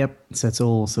 Yep, so it's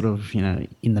all sort of,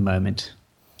 in the moment.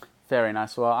 Very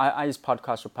nice. Well, I use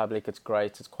Podcast Republic. It's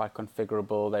great. It's quite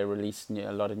configurable. They release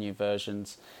a lot of new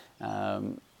versions.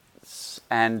 You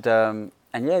can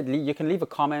leave a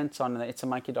comment on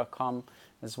itsamonkey.com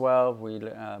as well.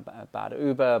 About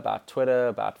Uber, about Twitter,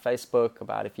 about Facebook,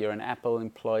 about if you're an Apple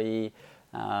employee.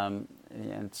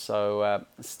 And so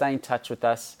stay in touch with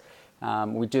us.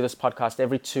 We do this podcast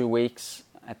every 2 weeks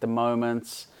at the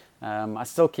moment. I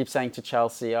still keep saying to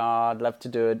Chelsea, I'd love to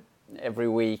do it every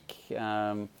week.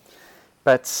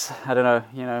 But I don't know,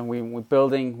 we're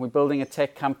building a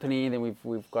tech company. Then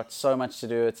we've got so much to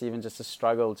do. It's even just a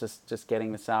struggle just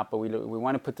getting this out. But we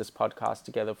want to put this podcast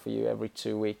together for you every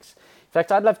 2 weeks. In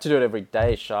fact, I'd love to do it every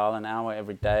day, Charles, an hour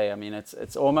every day.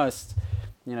 It's almost,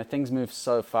 things move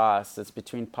so fast. It's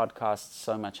between podcasts,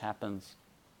 so much happens.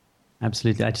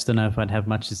 Absolutely. I just don't know if I'd have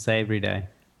much to say every day.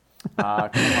 Come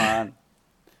on.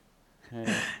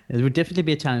 Yeah. It would definitely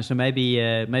be a challenge. So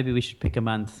maybe we should pick a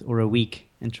month or a week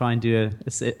and try and do a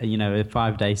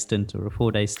 5-day stint or a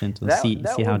 4-day stint, and see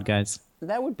how it goes.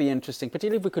 That would be interesting,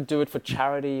 particularly if we could do it for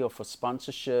charity or for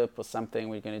sponsorship or something.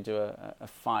 We're going to do a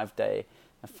 5-day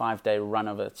run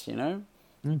of it.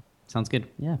 Sounds good.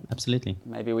 Yeah, absolutely.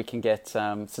 Maybe we can get,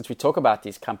 since we talk about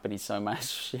these companies so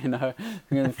much,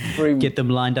 get them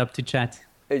lined up to chat.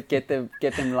 Get them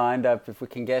lined up. If we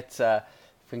can get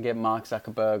Mark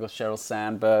Zuckerberg or Sheryl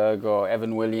Sandberg or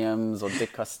Evan Williams or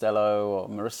Dick Costello or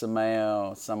Marissa Mayer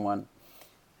or someone.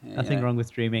 Nothing wrong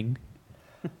with dreaming.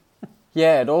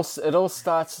 Yeah, it all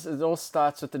starts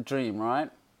with the dream, right?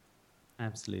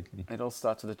 Absolutely. It all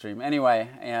starts with a dream. Anyway,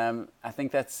 I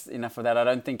think that's enough of that. I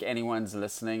don't think anyone's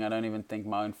listening. I don't even think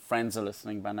my own friends are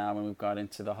listening by now, when we've got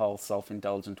into the whole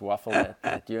self-indulgent waffle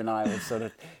that you and I will sort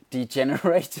of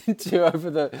degenerate into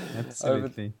over the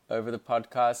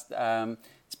podcast.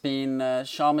 It's been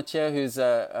Charles Mathieu, who's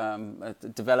a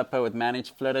developer with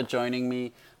Manage Flitter, joining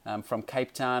me from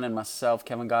Cape Town, and myself,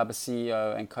 Kevin Garber,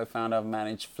 CEO and co-founder of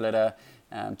Manage Flitter,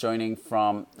 joining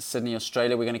from Sydney,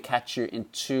 Australia. We're going to catch you in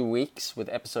 2 weeks with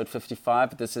episode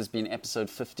 55. This has been episode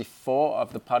 54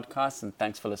 of the podcast, and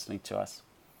thanks for listening to us.